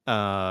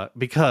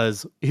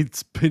 Because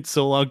it's been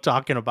so long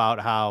talking about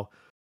how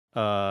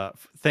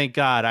thank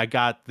God I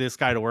got this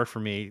guy to work for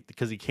me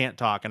because he can't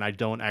talk and I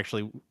don't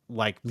actually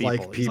like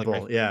people.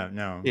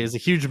 He's a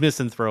huge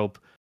misanthrope,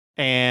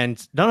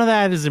 and none of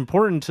that is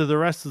important to the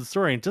rest of the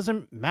story. It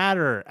doesn't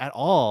matter at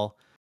all.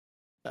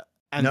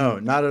 No,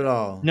 not at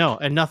all. No,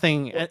 and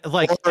nothing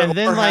like they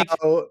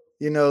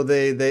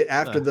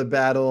after the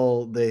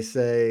battle they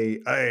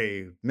say,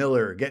 "Hey,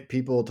 Miller, get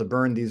people to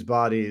burn these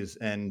bodies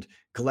and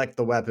collect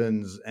the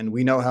weapons, and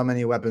we know how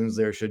many weapons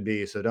there should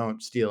be, so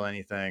don't steal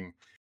anything,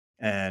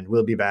 and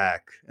we'll be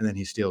back." And then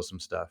he steals some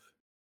stuff.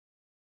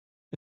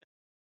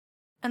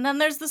 And then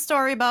there's the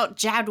story about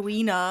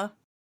Jadwina.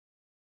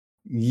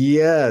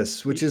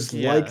 Yes, which is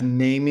like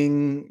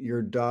naming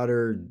your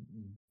daughter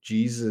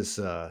Jesus.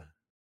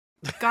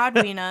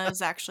 Godwina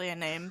is actually a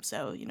name,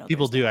 so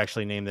people do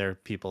actually name their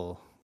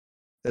people.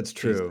 That's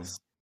true. Jesus.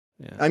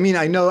 Yeah. I mean,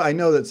 I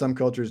know that some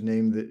cultures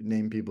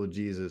name people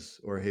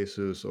Jesus or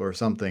Jesus or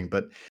something,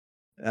 but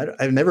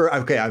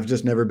I've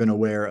just never been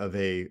aware of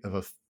a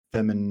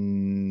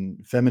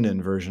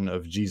feminine version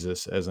of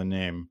Jesus as a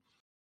name.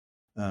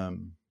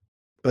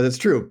 But it's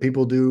true.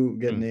 People do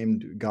get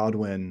named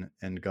Godwin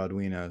and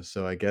Godwina,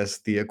 so I guess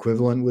the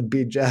equivalent would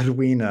be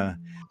Jadwina.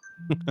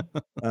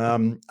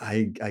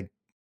 I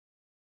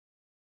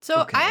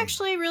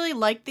actually really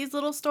like these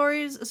little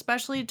stories,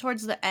 especially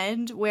towards the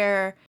end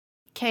where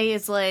Kay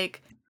is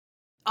like,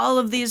 all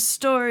of these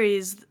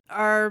stories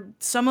are,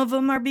 some of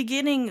them are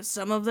beginning,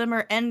 some of them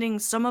are ending,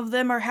 some of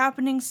them are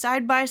happening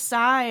side by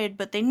side,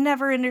 but they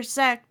never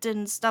intersect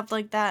and stuff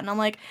like that. And I'm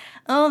like,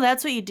 oh,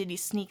 that's what you did, you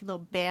sneaky little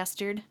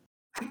bastard.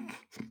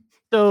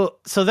 So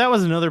that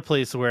was another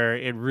place where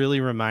it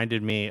really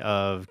reminded me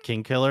of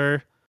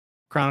Kingkiller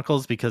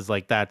Chronicles, because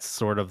like that's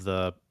sort of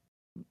the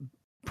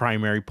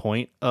primary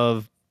point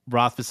of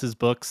Rothfuss's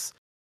books,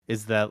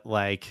 is that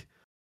like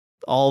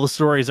all the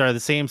stories are the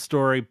same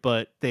story,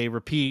 but they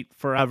repeat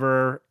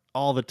forever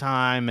all the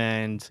time,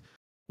 and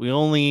we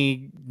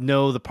only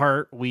know the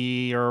part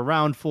we are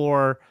around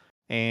for,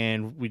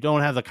 and we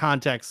don't have the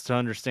context to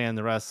understand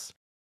the rest.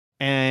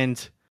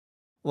 And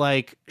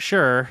like,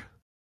 sure,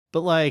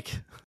 but like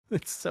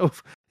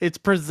it's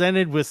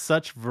presented with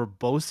such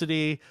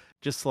verbosity,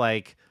 just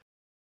like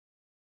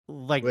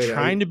Wait,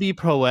 trying to be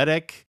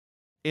poetic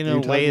in are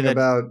a you way talking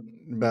that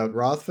about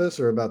Rothfuss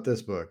or about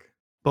this book?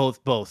 both.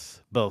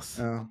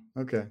 Oh,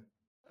 okay.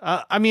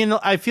 I mean,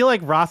 I feel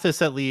like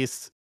Rothfuss, at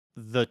least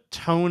the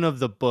tone of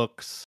the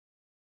books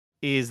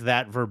is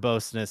that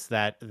verboseness,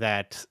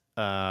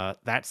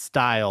 that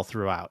style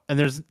throughout. And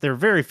there are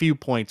very few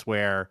points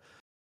where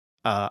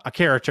a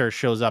character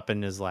shows up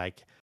and is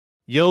like,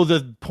 yo,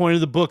 the point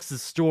of the books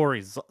is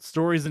stories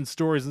and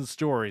stories and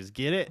stories.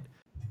 Get it?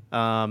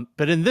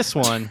 But in this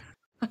one,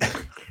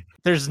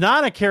 there's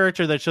not a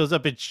character that shows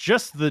up. It's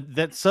just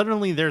that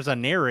suddenly there's a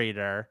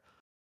narrator,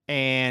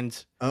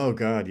 and Oh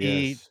God,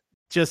 he yes.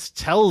 just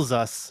tells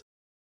us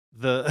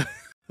the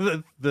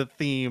the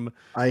theme.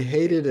 I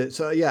hated it.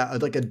 So yeah,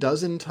 like a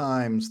dozen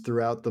times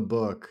throughout the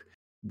book,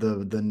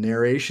 the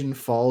narration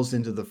falls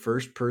into the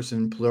first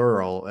person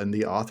plural, and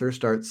the author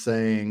starts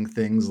saying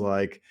things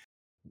like,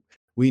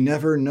 we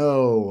never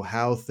know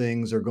how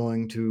things are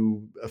going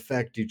to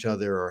affect each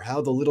other, or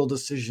how the little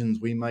decisions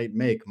we might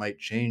make might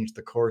change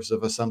the course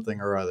of a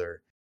something or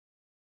other.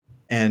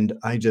 And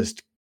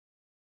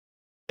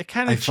It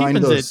kind I of find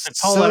cheapens those it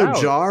to call it so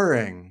out.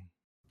 jarring.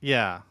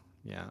 Yeah.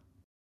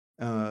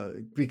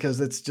 Because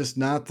it's just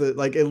not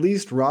like, at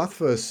least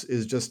Rothfuss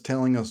is just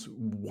telling us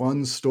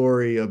one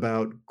story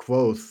about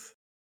Quoth,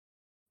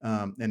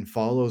 and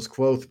follows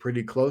Quoth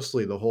pretty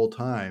closely the whole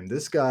time.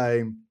 This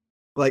guy,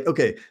 like,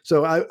 okay,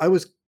 so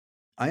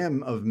I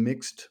am of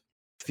mixed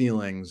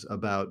feelings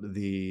about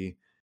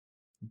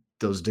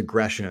those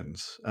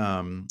digressions.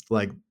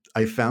 Like,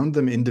 I found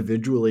them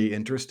individually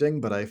interesting,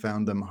 but I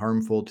found them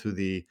harmful to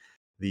the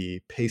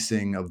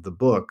pacing of the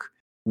book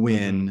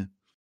when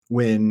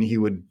he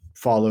would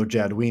follow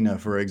Jadwina,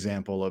 for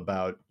example,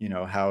 about,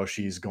 how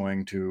she's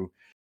going to,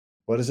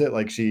 what is it,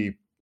 like, her She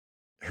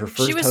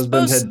first was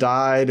husband supposed had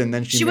died, and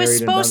then she she was married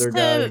supposed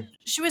another to guy.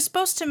 she was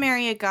supposed to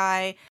marry a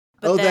guy,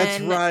 but Oh, that's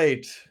then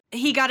right.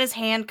 he got his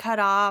hand cut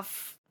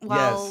off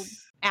while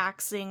Yes.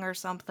 axing or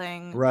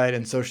something. Right,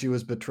 and so she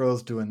was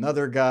betrothed to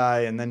another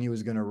guy, and then he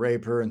was going to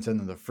rape her, and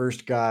then the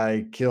first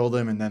guy killed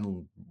him and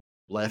then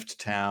left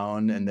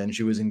town, and then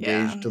she was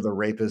engaged Yeah. to the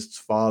rapist's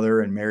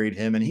father and married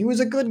him, and he was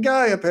a good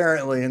guy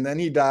apparently, and then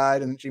he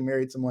died, and then she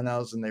married someone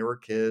else, and they were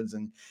kids,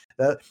 and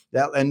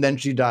and then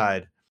she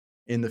died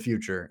in the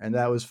future, and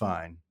that was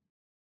fine.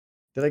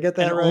 Did I get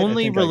that And right? I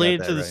only think I got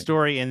related that to the right.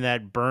 story in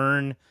that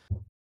Byrne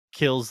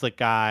kills the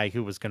guy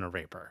who was going to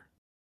rape her.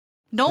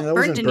 No, Nope, that Byrne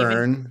wasn't didn't even.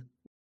 Byrne.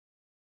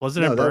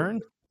 Wasn't No, it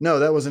Byrne?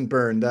 that wasn't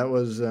Byrne. That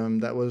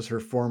was her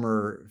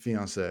former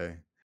fiance.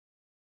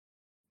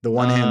 The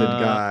one-handed Uh,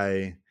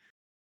 guy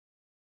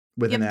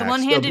with an Yep, the axe.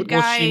 one-handed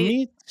well,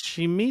 guy.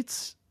 she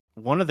meets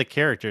one of the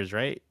characters,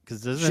 right?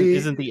 Because She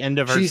isn't the end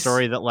of her she's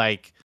story that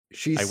like,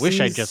 she I wish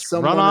I'd sees just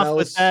run someone off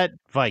with else. that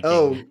Viking?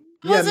 Oh, That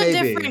yeah, was a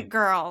maybe. different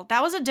girl.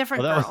 That was a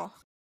different that was- girl.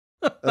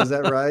 Oh, is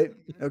that right?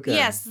 Okay.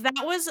 Yes, that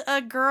was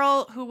a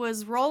girl who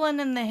was rolling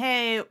in the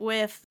hay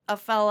with a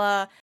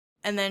fella,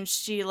 and then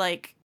she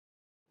like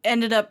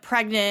ended up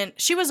pregnant.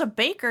 She was a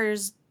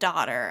baker's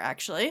daughter,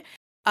 actually.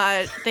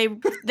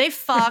 They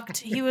fucked.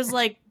 He was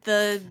like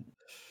the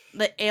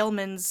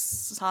Ailman's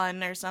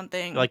son or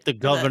something. Like the Or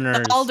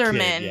governor's the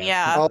alderman, kid,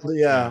 yeah. Yeah.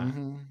 Yeah.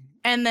 Mhm.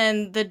 And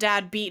then the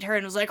dad beat her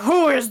and was like,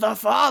 "Who is the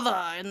father?"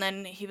 And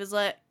then she was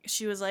like,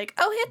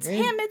 "Oh, it's Eh?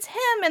 him, it's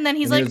him." And then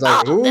he's And he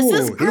like, was like, "Oh,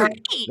 this is "Ooh,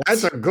 great."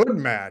 that's a good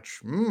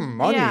match.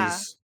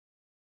 Monies."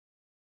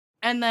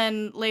 And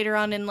then later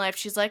on in life,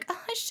 she's like,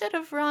 "Oh, I should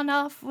have run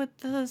off with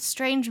the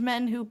strange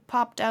men who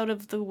popped out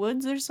of the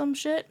woods or some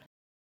shit."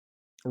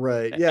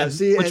 Right. Yeah. And-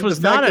 See, which and was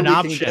the fact not an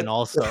that we can option get-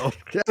 also.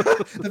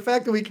 The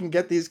fact that we can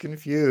get these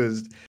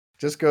confused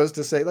just goes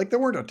to say, like, there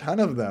weren't a ton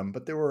of them,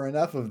 but there were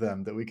enough of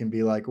them that we can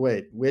be like,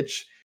 wait,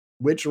 which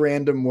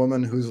random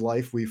woman whose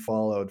life we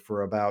followed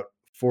for about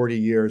 40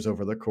 years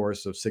over the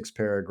course of 6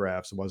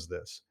 paragraphs was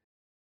this?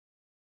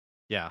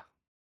 Yeah.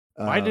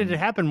 Why did it Um,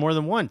 happen more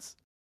than once?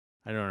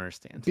 I don't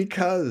understand.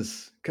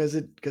 Because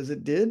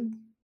it did.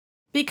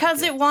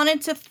 Because Yeah. it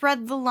wanted to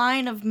thread the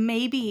line of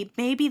maybe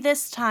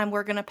this time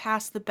we're gonna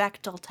pass the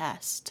Bechdel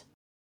test.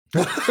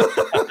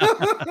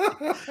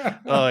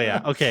 Oh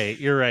yeah. Okay,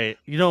 you're right.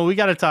 We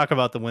got to talk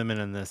about the women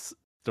in this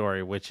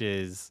story, which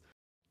is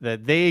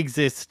that they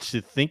exist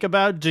to think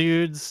about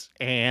dudes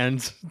and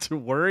to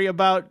worry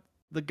about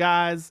the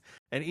guys,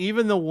 and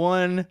even the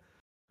one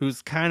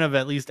who's kind of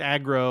at least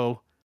aggro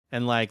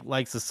and like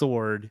likes a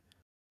sword,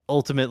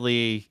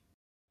 ultimately,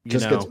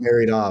 Just gets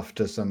married off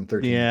to some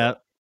 13-year-old. yeah,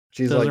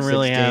 She's doesn't like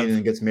really 16 have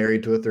and gets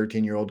married to a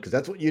 13-year-old because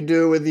that's what you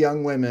do with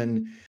young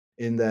women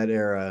in that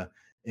era.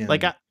 And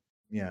like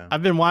yeah,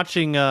 I've been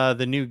watching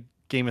the new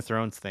Game of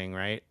Thrones thing,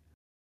 right?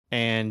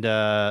 And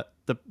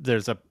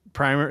there's a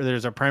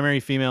primary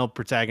female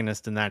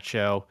protagonist in that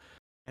show,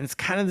 and it's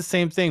kind of the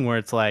same thing where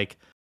it's like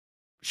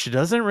she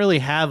doesn't really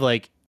have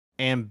like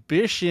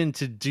ambition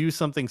to do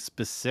something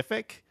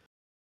specific,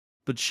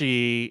 but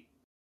she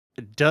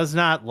does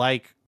not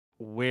like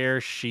where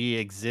she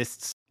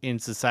exists in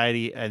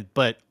society,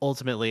 but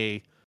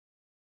ultimately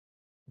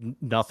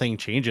nothing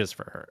changes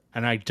for her.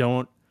 And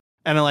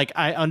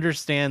I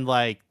understand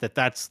like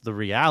that's the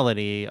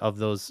reality of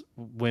those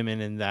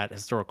women in that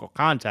historical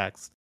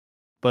context,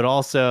 but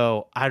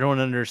also I don't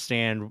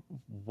understand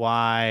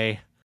why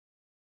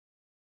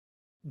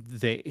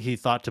he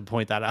thought to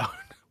point that out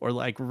or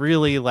like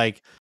really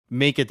like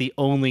make it the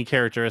only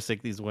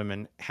characteristic these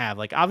women have.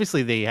 Like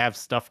obviously they have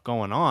stuff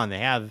going on, they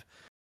have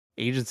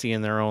agency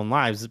in their own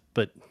lives,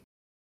 but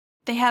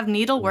They have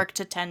needlework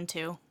to tend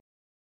to.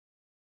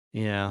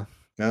 yeah.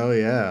 oh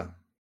yeah,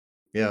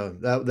 yeah.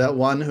 That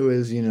one who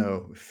is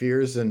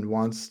fierce and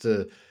wants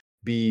to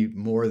be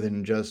more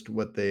than just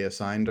what they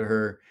assign to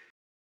her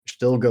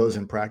still goes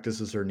and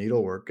practices her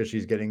needlework because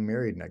she's getting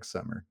married next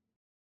summer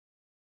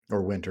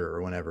or winter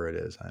or whenever it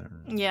is. I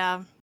don't know.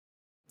 Yeah.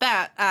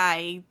 That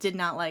I did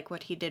not like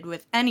what he did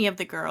with any of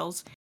the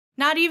girls.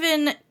 Not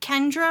even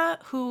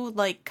Kendra, who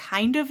like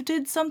kind of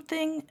did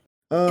something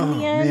in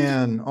the end.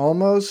 Man,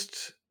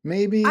 almost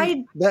maybe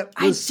I that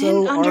I was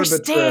didn't so arbitrary.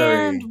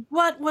 understand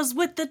what was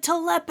with the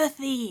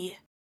telepathy.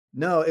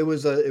 No, it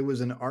was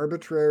an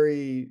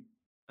arbitrary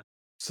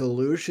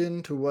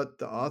solution to what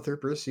the author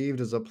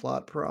perceived as a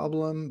plot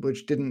problem,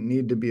 which didn't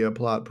need to be a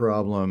plot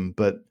problem,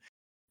 but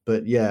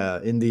yeah,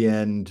 in the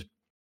end,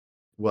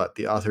 what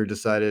the author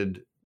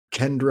decided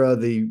Kendra,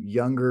 the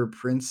younger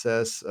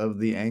princess of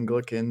the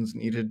Anglicans,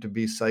 needed to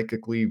be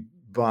psychically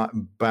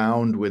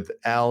bound with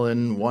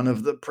Alan, one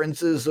of the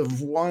princes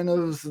of one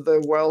of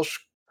the Welsh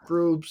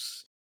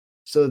groups,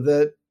 so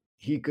that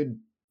he could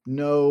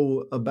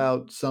know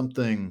about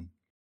something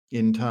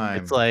in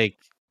time. It's like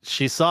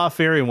she saw a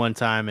fairy one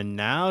time and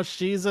now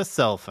she's a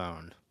cell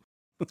phone.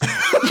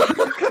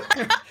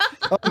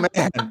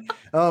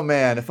 Oh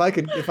man, if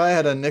I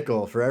had a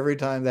nickel for every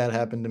time that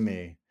happened to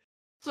me.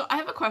 So I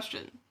have a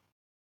question.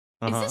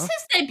 Uh-huh. Is this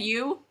his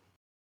debut?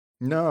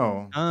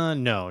 No.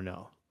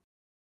 No.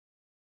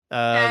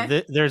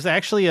 Okay. There's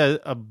actually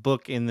a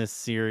book in this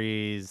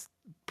series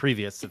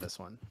previous to this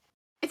one.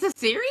 It's a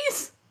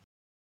series?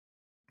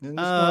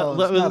 Well,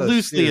 it's not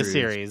loosely a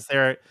series.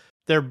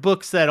 They're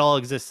books that all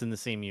exist in the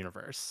same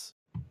universe.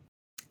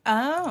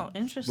 Oh,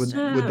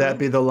 interesting. Would that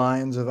be the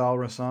Lions of Al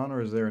Rasan,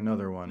 or is there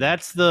another one?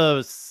 That's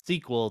the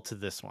sequel to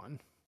this one.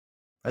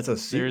 That's a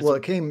sequel. Well,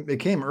 it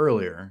came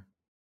earlier.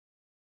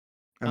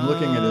 I'm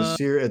looking at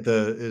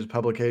his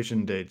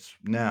publication dates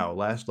now.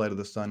 Last Light of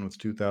the Sun was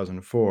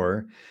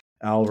 2004.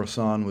 Al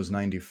Rasan was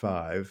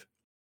 95.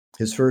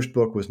 His first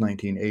book was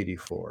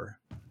 1984,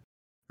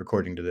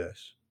 according to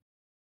this.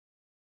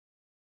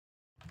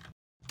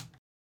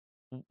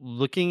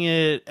 Looking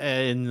at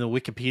in the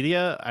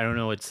Wikipedia, I don't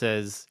know. It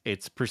says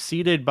it's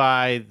preceded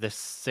by the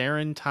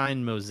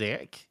Sarantine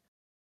Mosaic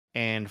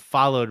and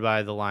followed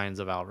by the Lions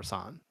of Al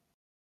Rasan.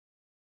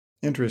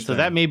 Interesting. So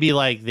that may be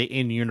like the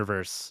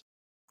in-universe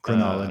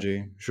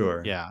chronology.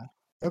 Sure. Yeah.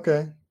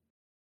 Okay.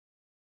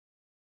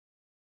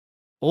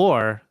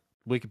 Or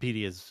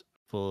Wikipedia is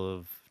full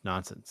of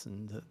nonsense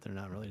and they're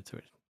not related to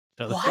it.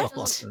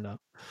 What?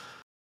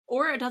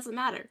 Or it doesn't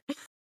matter.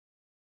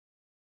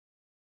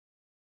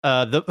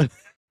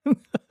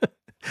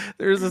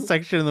 There's a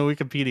section in the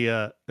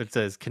Wikipedia that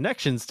says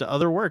connections to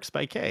other works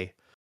by Kay.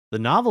 The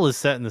novel is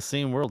set in the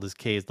same world as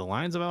Kay's The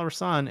Lions of Al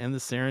Rasan and the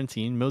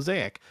Sarantine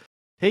Mosaic,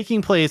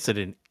 taking place at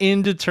an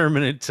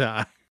indeterminate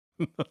time.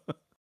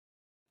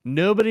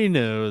 Nobody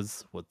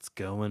knows what's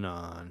going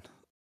on.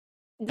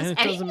 Does and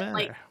it doesn't matter.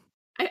 Like,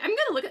 I'm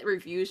gonna look at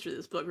reviews for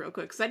this book real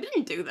quick because I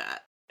didn't do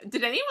that.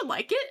 Did anyone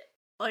like it?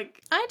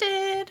 Like, I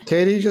did.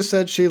 Katie just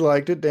said she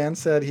liked it. Dan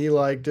said he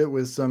liked it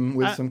with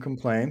some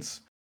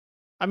complaints.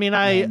 I mean,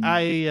 I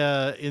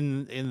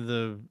in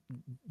the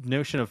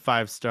notion of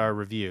 5-star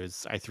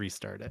reviews, I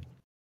 3-starred it.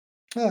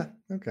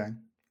 Okay.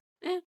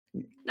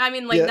 I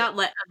mean, like,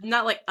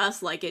 not like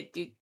us like it.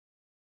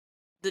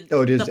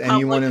 Does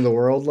anyone in the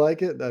world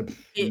like it?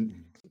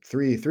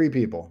 Three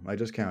people. I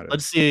just counted.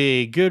 Let's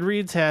see.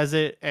 Goodreads has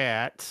it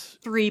at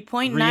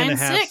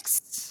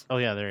 3.96. Oh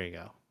yeah, there you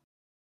go.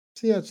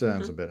 See, that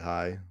sounds a bit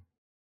high.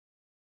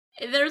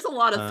 There's a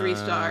lot of 3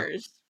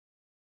 stars.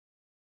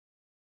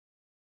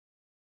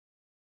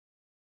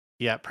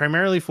 Yeah,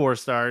 primarily 4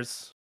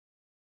 stars.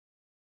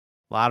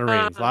 A lot of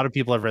ratings. A lot of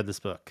people have read this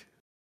book.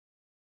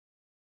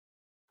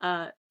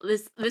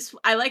 This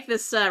I like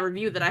this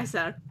review that I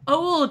said.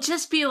 Oh, it'll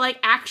just be like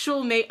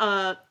actual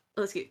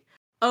let's see.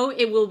 Oh,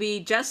 it will be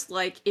just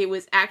like it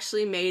was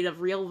actually made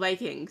of real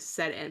Vikings,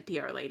 said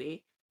NPR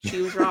lady.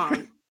 She was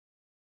wrong.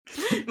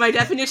 My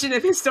definition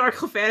of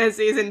historical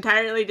fantasy is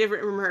entirely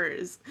different from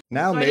hers.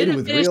 Now So I made didn't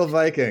with finish- real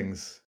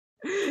Vikings.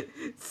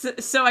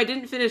 So I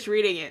didn't finish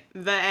reading it.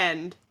 The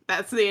end.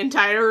 That's the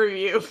entire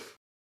review.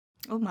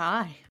 Oh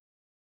my.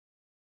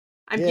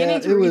 I'm Yeah,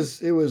 beginning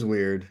to it was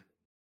weird.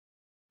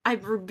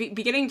 I'm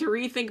beginning to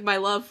rethink my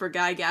love for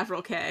Guy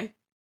Gavriel Kay.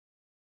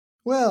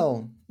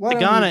 Well, why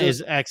don't Tagana you is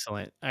just...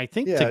 excellent. I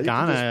think Yeah, you could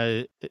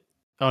Tagana.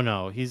 Oh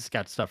no, he's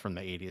got stuff from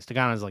the 80s.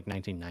 Tagana is like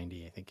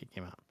 1990. I think it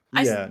came out.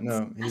 Yeah,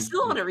 no. I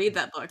still want to read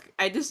that book.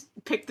 I just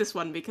picked this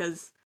one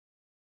because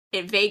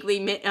it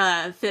vaguely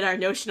fit our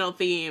notional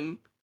theme,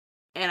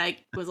 and I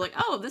was like,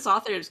 "Oh, this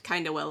author is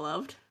kind of well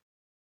loved."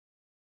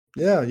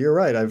 Yeah, you're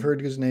right. I've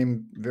heard his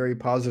name very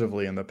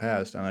positively in the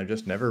past, and I've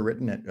just never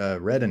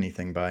read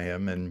anything by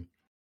him, and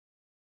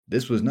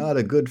this was not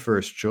a good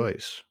first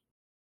choice.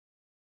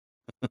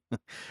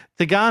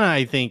 Tagana,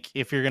 I think,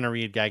 if you're gonna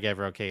read Guy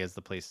Gavriel Kay, is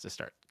the place to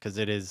start because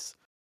it is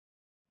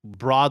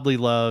broadly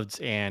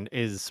loved and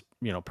is,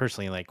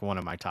 personally like one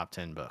of my top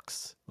 10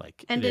 books.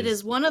 Like, And it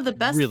is one of the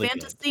best really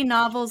fantasy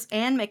novels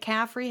Anne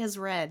McCaffrey has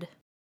read.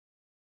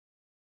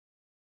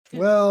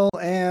 Well,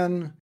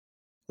 Anne,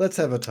 let's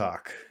have a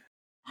talk.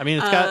 I mean,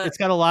 it's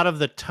got a lot of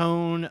the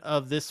tone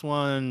of this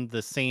one,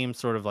 the same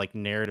sort of like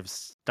narrative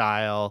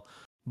style,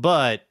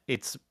 but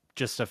it's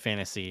just a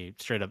fantasy,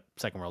 straight up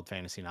second world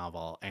fantasy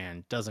novel,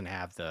 and doesn't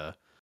have the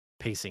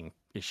pacing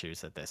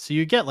issues that this. So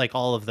you get like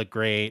all of the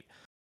great,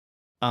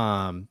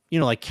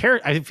 like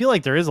I feel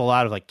like there is a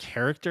lot of like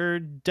character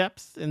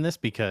depth in this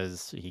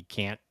because he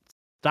can't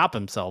stop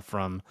himself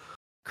from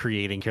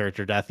creating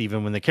character depth,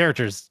 even when the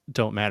characters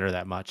don't matter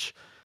that much.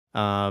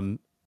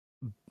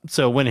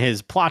 So when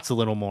his plot's a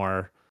little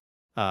more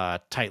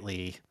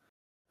tightly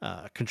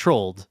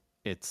controlled,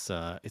 it's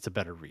a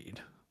better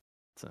read.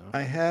 So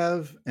I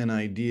have an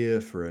idea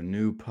for a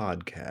new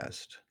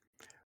podcast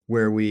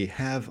where we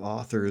have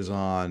authors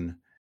on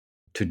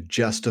to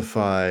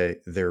justify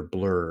their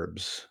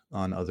blurbs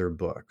on other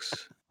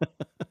books.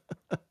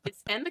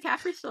 Is Anne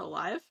McCaffrey still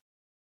alive?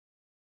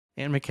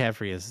 Anne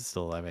McCaffrey is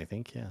still alive, I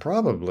think. Yeah,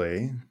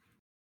 Probably.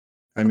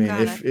 I mean,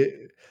 God,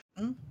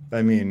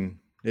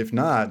 if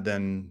not,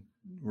 then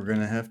we're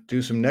gonna have to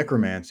do some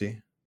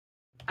necromancy.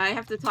 I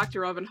have to talk to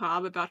Robin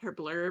Hobb about her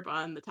blurb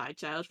on the Tide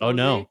Child. Oh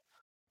no,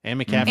 Anne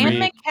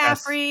McCaffrey. Anne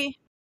McCaffrey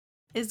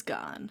is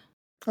gone.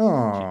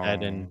 Oh, she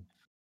died in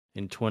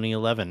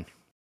 2011,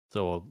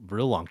 so a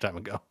real long time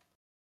ago.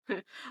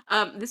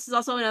 This is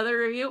also another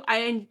review.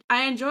 I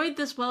enjoyed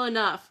this well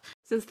enough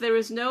since there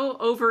was no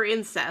over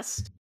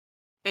incest,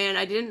 and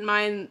I didn't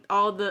mind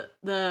all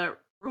the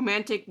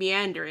romantic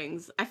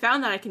meanderings. I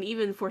found that I can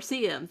even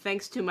foresee them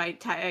thanks to my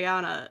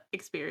Tayana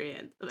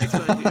experience.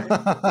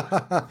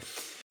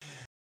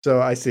 So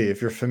I see.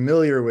 If you're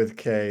familiar with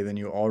Kay, then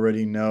you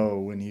already know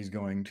when he's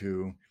going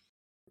to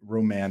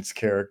romance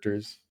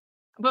characters.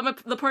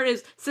 But the part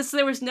is, since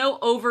there was no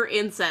over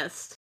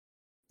incest.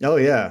 Oh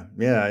yeah.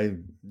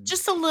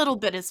 Just a little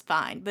bit is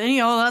fine, but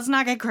let's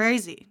not get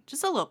crazy.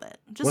 Just a little bit.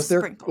 Just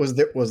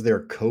was there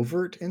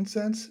covert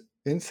incest?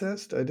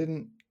 I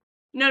didn't.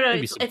 No,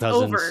 Maybe it's cousins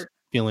over.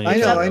 Feeling I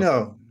each other.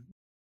 know.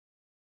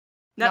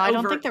 No, I don't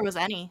over. think there was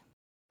any.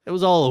 It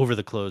was all over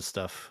the clothes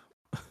stuff.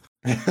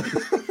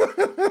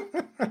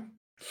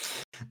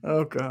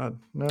 Oh God,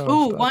 no.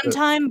 Ooh, stop one it.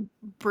 time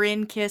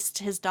Bryn kissed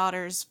his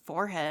daughter's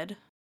forehead.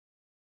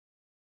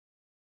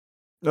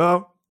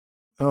 Oh,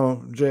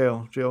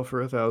 jail for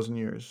 1,000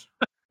 years.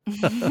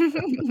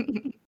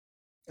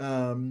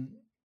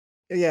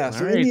 Yeah. So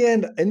All right.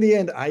 in the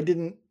end, I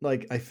didn't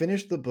like. I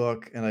finished the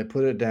book and I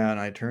put it down.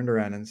 I turned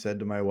around and said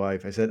to my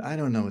wife, "I said, I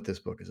don't know what this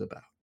book is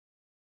about."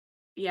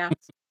 Yeah.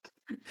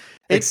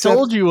 It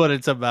told you what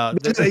it's about.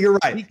 You're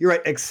right. You're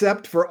right.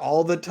 Except for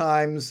all the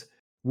times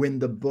when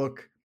the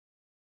book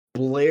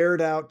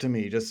blared out to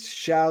me, just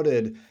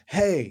shouted,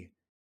 "Hey,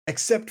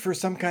 except for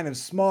some kind of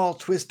small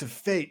twist of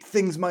fate,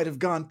 things might have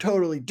gone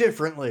totally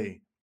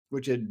differently,"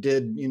 which it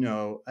did,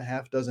 a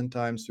half dozen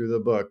times through the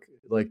book.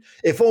 Like,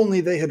 if only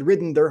they had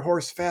ridden their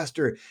horse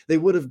faster, they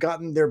would have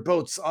gotten their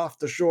boats off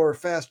the shore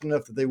fast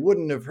enough that they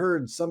wouldn't have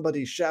heard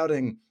somebody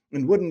shouting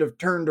and wouldn't have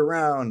turned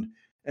around.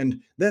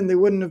 And then they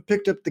wouldn't have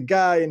picked up the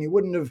guy and he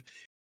wouldn't have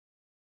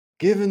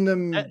given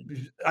them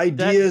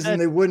ideas and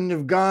they wouldn't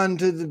have gone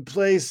to the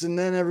place and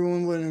then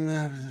everyone wouldn't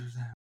have...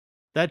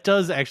 That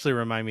does actually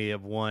remind me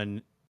of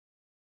one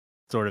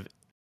sort of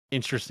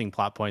interesting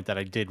plot point that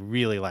I did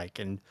really like.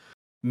 And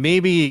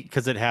maybe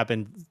because it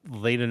happened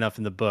late enough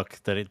in the book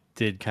that it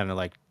did kind of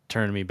like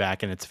turn me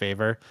back in its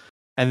favor.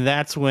 And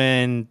that's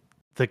when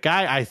the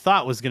guy I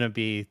thought was going to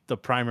be the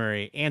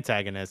primary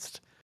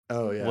antagonist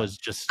was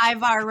just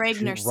Ivar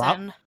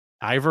Ragnarsson.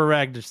 Ivar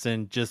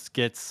Ragnarsson just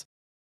gets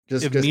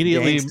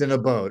immediately in a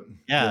boat.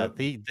 Yeah,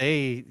 yep.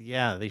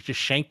 They just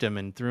shanked him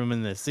and threw him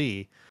in the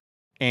sea.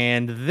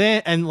 And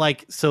then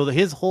so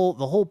the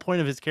whole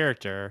point of his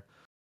character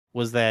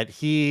was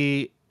that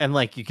you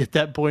get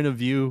that point of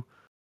view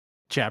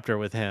chapter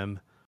with him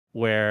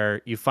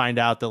where you find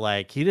out that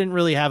like he didn't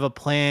really have a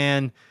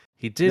plan.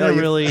 He No, didn't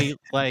you- really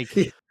like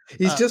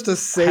He's uh, just a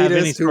have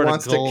any sadist who sort of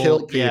wants to goal. kill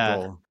people.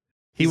 Yeah.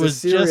 He He's was a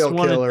serial just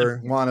wanted to-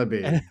 killer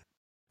wannabe.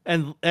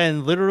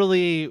 and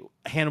literally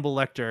Hannibal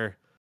Lecter,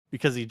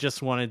 because he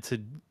just wanted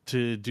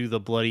to do the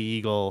bloody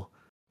eagle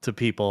to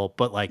people,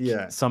 but like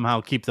Yeah. somehow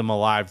keep them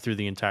alive through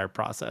the entire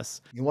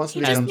process. He wants to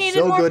He just become needed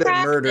so more good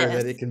at murder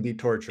practice. that it can be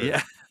torture.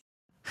 Yeah.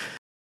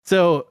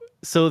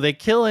 So they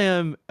kill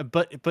him,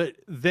 but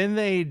then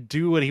they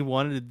do what he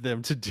wanted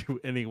them to do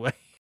anyway.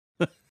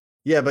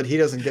 Yeah, but he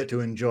doesn't get to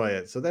enjoy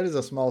it. So that is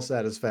a small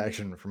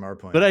satisfaction from our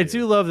point But of I view.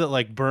 do love that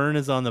like Byrne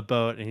is on the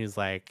boat and he's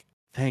like,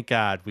 thank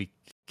God we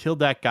killed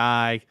that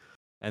guy.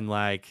 And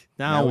like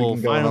now Now we we'll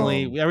can go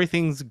finally home.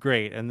 everything's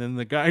great. And then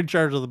the guy in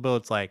charge of the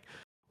boat's like,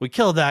 we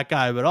killed that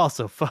guy, but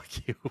also fuck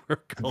you. We're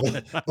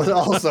going. But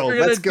also, We're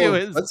gonna let's do go.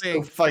 his Let's go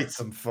thing. fight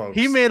some folks.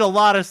 He made a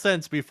lot of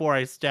sense before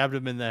I stabbed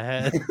him in the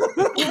head.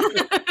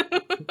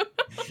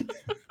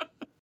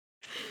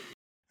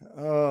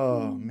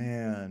 Oh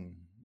man!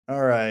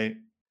 All right,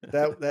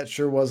 that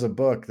sure was a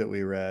book that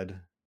we read.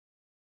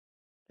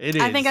 It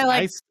is. I think I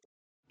like s-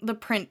 the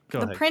print. Go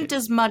The ahead, print Katie.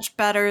 is much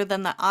better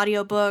than the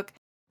audiobook.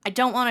 I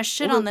don't want to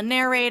shit Well, on the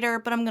narrator,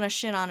 but I'm gonna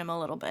shit on him a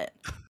little bit.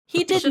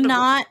 He did Should've-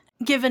 not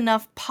give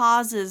enough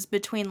pauses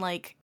between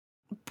like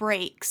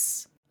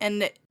breaks,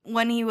 and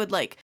when he would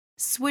like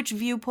switch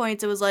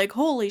viewpoints, it was like,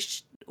 holy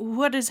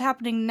what is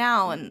happening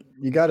now? And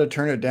You got to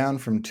turn it down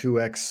from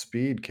 2x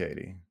speed,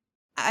 Katie.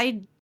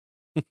 I.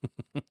 I'm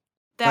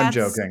That's,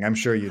 joking. I'm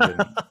sure you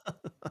didn't.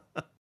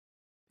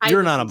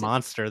 You're not a listened to-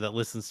 monster that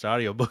listens to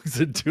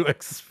audiobooks at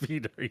 2x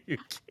speed, are you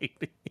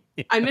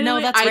kidding? No,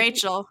 that's I,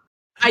 Rachel.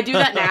 I do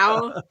that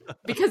now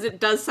because it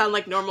does sound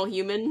like normal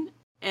human,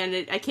 and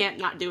I can't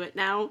not do it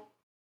now.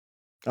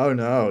 Oh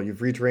no, you've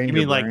retrained. You your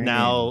mean like brain.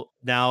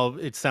 now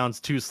it sounds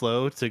too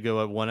slow to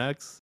go at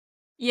 1x?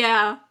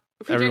 Yeah.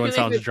 Everyone particularly if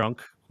sounds it-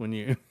 drunk when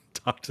you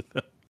talk to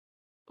them.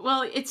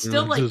 Well, it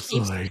still like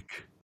keeps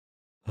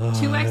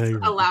 2x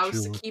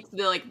allows to keep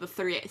the like the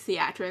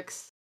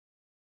theatrics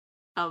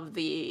of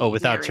the Oh,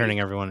 without narrating. turning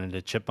everyone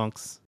into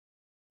chipmunks.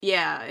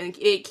 Yeah, and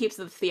it keeps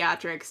the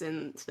theatrics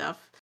and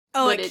stuff.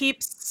 Oh, but it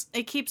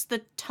keeps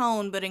the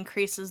tone but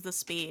increases the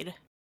speed.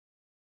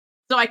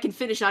 So I can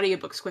finish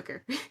audiobooks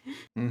quicker.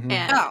 Mhm.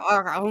 And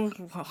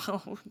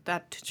Oh,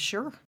 that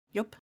sure.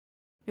 Yep.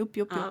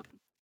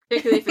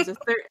 particularly if it's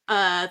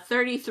a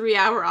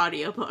 33-hour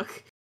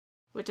audiobook,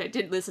 which I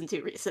did listen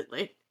to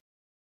recently.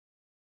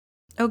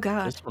 Oh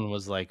God. This one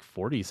was like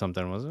 40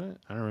 something, wasn't it?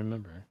 I don't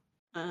remember.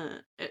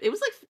 It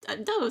was like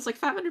no, it was like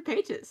 500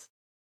 pages.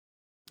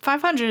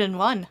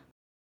 501.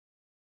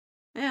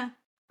 Yeah,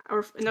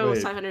 or no, it was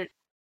Wait. 500.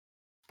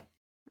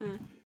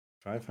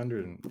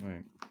 500.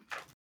 Wait.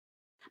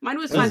 Mine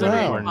was Oh, wow.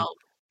 512.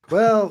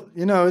 Well,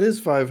 it is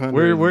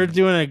 500. We're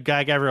doing a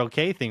Guy Gabriel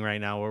K thing right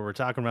now where we're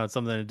talking about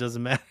something that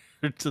doesn't matter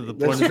to the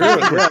That's point true. of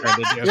what we're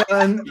Yeah.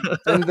 trying to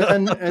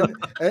do.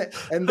 Yeah,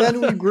 and then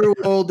we grew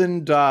old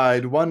and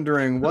died,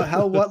 wondering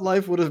what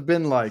life would have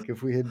been like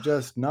if we had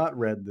just not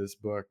read this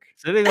book.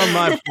 Sitting on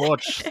my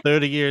porch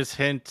 30 years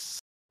hence,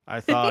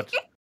 I thought,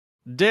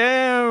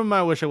 damn,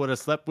 I wish I would have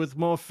slept with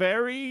more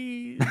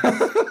fairies.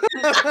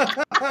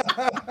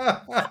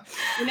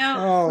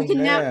 Oh we can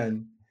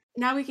man.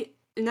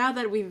 now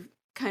that we've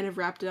kind of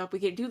wrapped it up, we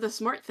can do the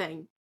smart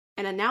thing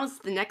and announce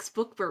the next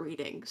book we're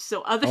reading,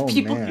 so other Oh,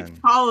 people man. can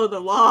follow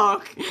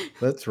along.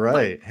 That's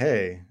right.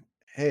 Hey,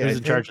 Who's I in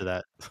think charge of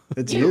that?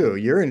 It's You. you.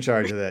 You're in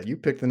charge of that. You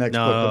pick the next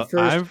book. No, But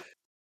first, I've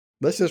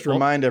let's just Well-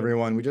 remind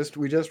everyone we just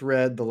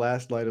read The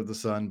Last Light of the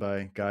Sun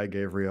by Guy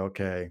Gabriel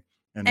K.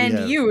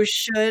 And You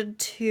should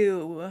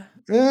too.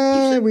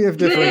 we have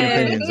differing Yeah.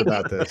 opinions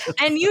about this.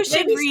 And you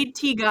should Maybe- read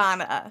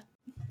Tigana.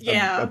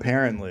 Yeah.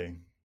 Apparently.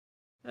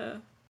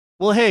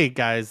 Well, hey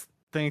guys,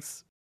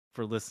 thanks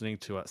for listening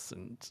to us.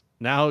 And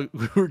now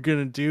we're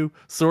gonna do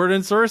Sword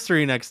and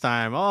Sorcery next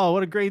time. Oh,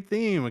 what a great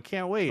theme! I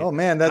can't wait. Oh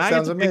man, And that I get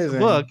sounds to pick the amazing.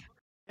 book.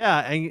 Yeah,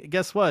 and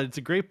guess what? It's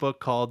a great book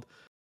called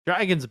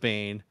Dragon's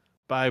Bane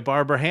by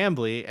Barbara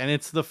Hambly, and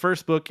it's the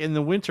first book in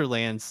the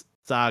Winterlands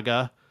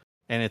saga.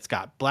 And it's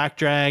got black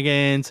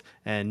dragons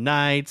and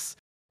knights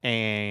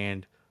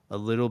and a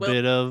little Well-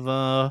 bit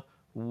of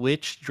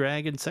witch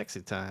dragon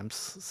sexy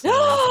times. So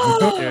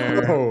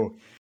Oh,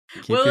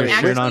 keep Will your it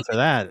shirt on actually- for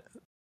that.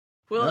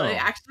 Will No.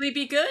 it actually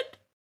be good?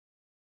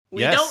 We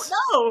Yes.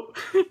 don't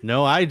know.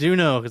 No, I do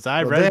know because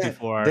I've well, read Dan, it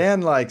before.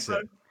 Dan likes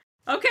it.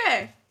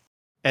 Okay.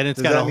 And it's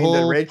Does got that a mean that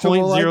whole Rachel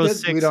will like it? We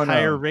 0.06 don't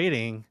higher know.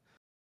 rating.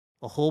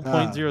 A whole Ah.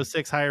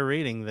 0.06 higher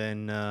rating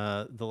than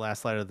The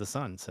Last Light of the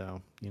Sun.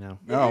 So, Oh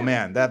Yeah.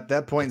 man, that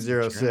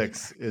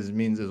 0.06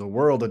 means there's a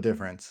world of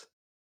difference.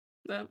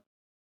 Yep.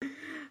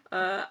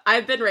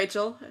 I've been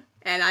Rachel,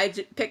 and I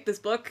picked this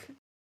book,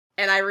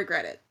 and I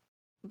regret it.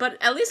 But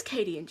at least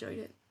Katie enjoyed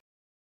it.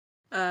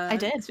 I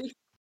did.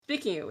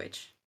 Speaking of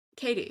which,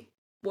 Katie,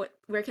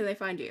 where can they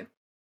find you?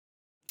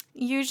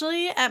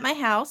 Usually at my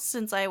house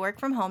since I work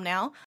from home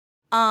now.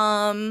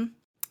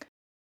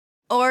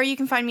 Or you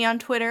can find me on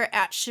Twitter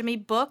at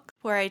ShimmyBook,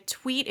 where I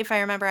tweet if I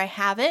remember I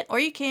have it. Or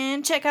you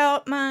can check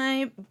out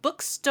my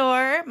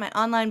bookstore, my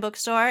online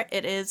bookstore.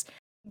 It is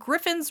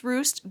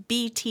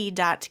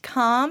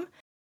griffinsroostbt.com.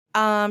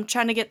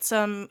 Trying to get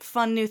some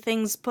fun new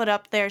things put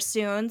up there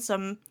soon.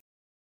 Some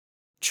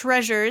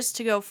treasures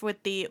to go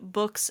with the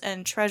books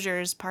and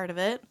treasures part of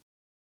it.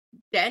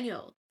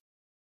 Daniel.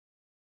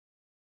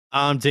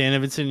 I'm Dan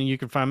Evanson, and you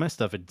can find my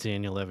stuff at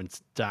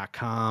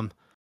danielevans.com.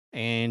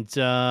 And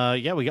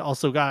we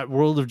also got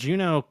World of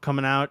Juno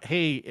coming out.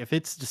 Hey, if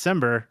it's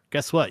December,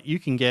 guess what? You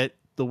can get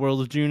the World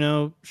of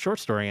Juno short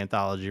story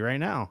anthology right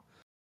now.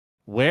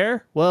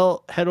 Where?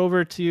 Well, head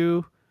over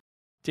to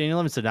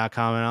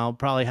danielevans.com, and I'll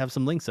probably have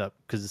some links up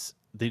because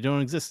they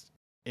don't exist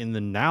in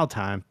the now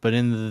time, but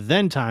in the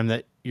then time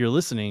that you're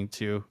listening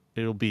to,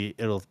 it'll be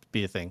a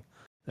thing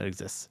that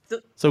exists.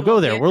 So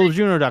go there,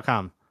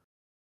 worldofjuno.com.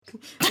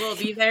 Will it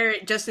be there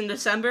just in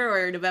December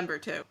or November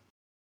too?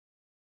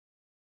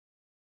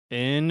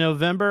 In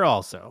November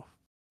also.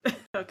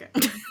 Okay.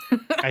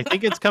 I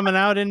think it's coming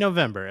out in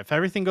November. If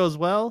everything goes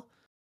well,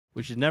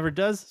 which it never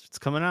does, it's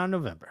coming out in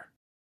November.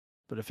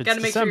 But if it's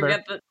Gotta make sure you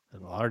December, get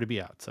it'll already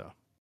be out. So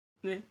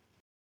Yeah.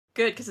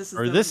 Good, because this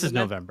is this is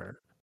November.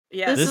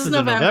 Yeah, This This is is a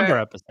November November.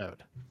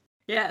 episode.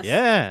 Yes.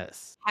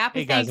 Yes. Happy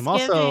Hey guys, I'm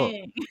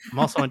Thanksgiving.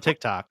 also on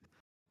TikTok.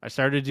 I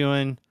started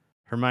doing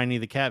Hermione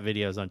the Cat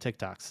videos on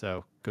TikTok,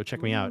 so go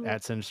check me out Ooh.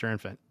 at Sinister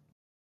Infant.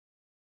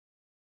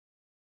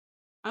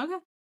 Okay.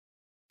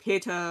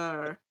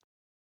 Peter,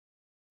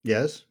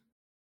 Yes.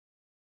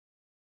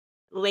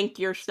 link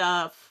your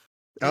stuff.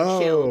 Like,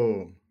 shill.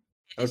 Oh,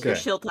 It's your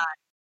okay. shill time.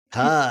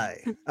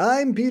 Hi,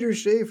 I'm Peter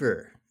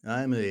Schaefer.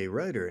 I'm a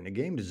writer and a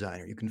game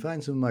designer. You can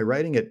find some of my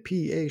writing at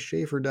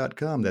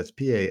paschaefer.com. That's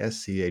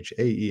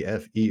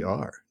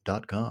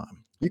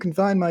paschaefer.com. You can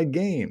find my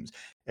games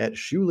at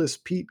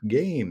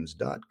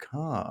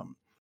shoelesspetegames.com.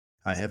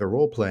 I have a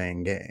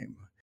role-playing game,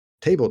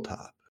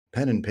 tabletop,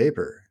 pen and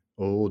paper,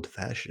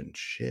 old-fashioned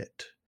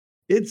shit.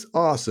 It's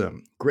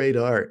awesome. Great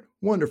art,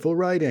 wonderful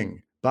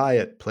writing. Buy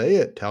it, play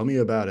it, tell me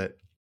about it.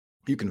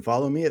 You can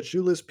follow me at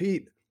Shoeless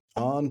Pete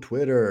on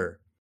Twitter.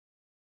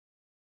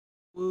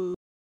 Woo.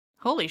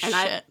 Holy And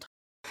I-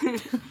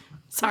 shit.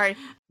 Sorry.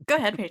 Go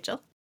ahead,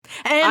 Rachel.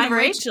 And I'm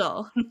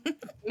Rachel.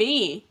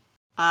 Me,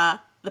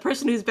 the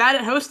person who's bad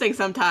at hosting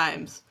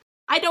sometimes.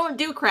 I don't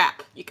do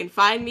crap. You can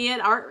find me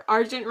at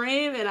Argent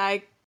Rave, and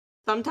I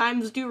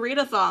sometimes do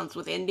readathons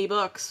with indie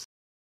books.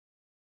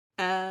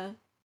 I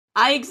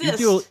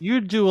exist.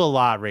 You do a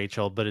lot,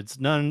 Rachel, but it's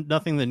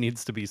nothing that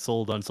needs to be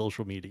sold on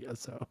social media.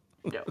 So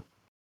No.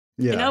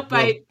 Yeah, Nope,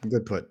 well,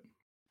 good put.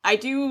 I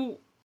do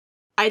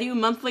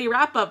monthly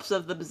wrap-ups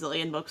of the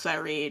bazillion books I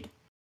read.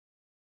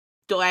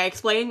 Do I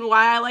explain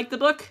why I like the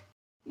book?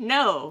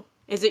 No.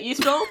 Is it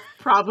useful?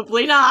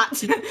 Probably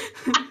not.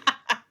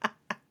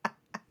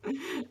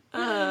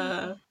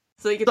 So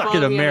you can suck follow it,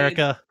 me on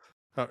America.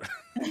 Oh.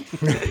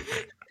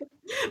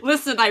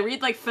 Listen, I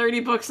read like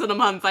 30 books in a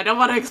month. I don't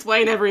want to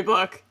explain every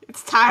book.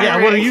 It's tiring.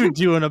 Yeah, what are you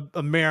doing,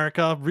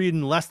 America?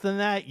 Reading less than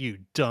that, you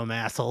dumb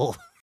asshole.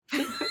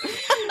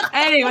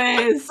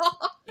 Anyways,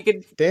 you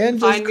can Dan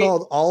just find me-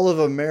 called all of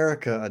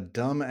America a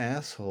dumb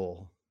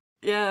asshole.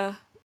 Yeah. If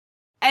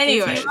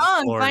Anyway, you're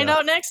wrong, Florida. find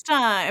out next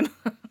time.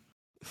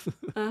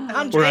 I'm Where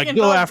I Dragon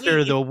go Ball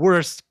after Z. the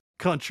worst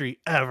country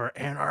ever,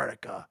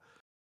 Antarctica.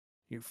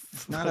 You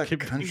not a fucking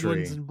country.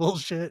 penguins and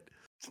bullshit.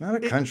 It's not a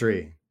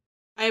country.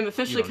 I am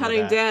officially don't know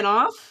cutting that. Dan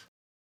off.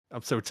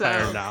 I'm so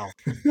tired So- now.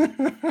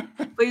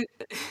 Please,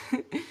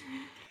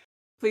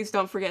 please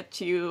don't forget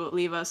to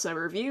leave us a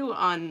review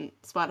on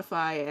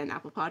Spotify and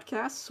Apple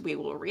Podcasts. We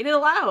will read it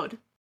aloud,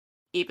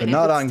 even but if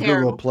not it's on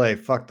terrible. Google Play.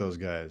 Fuck those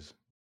guys.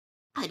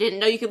 I didn't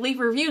know you could leave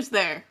reviews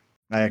there.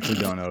 I actually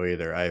don't know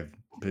either. I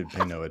pay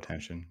no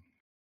attention.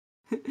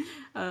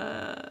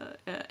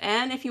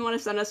 And if you want to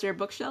send us your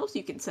bookshelves,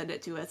 you can send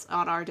it to us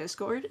on our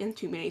Discord in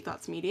Too Many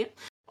Thoughts Media,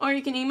 or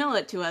you can email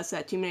it to us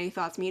at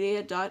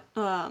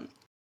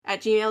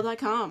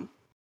toomanythoughtsmedia@gmail.com.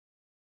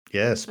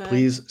 Yes, Uh,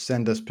 please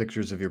send us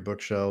pictures of your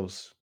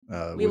bookshelves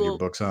with we your will-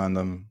 books on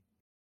them.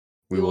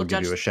 We we will will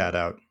give you judge- a shout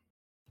out.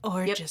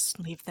 Or Yep. just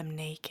leave them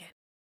naked.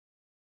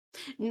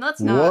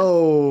 Let's not.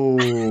 Whoa.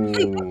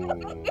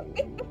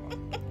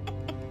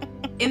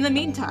 In the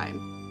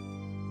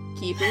meantime,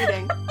 keep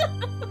reading.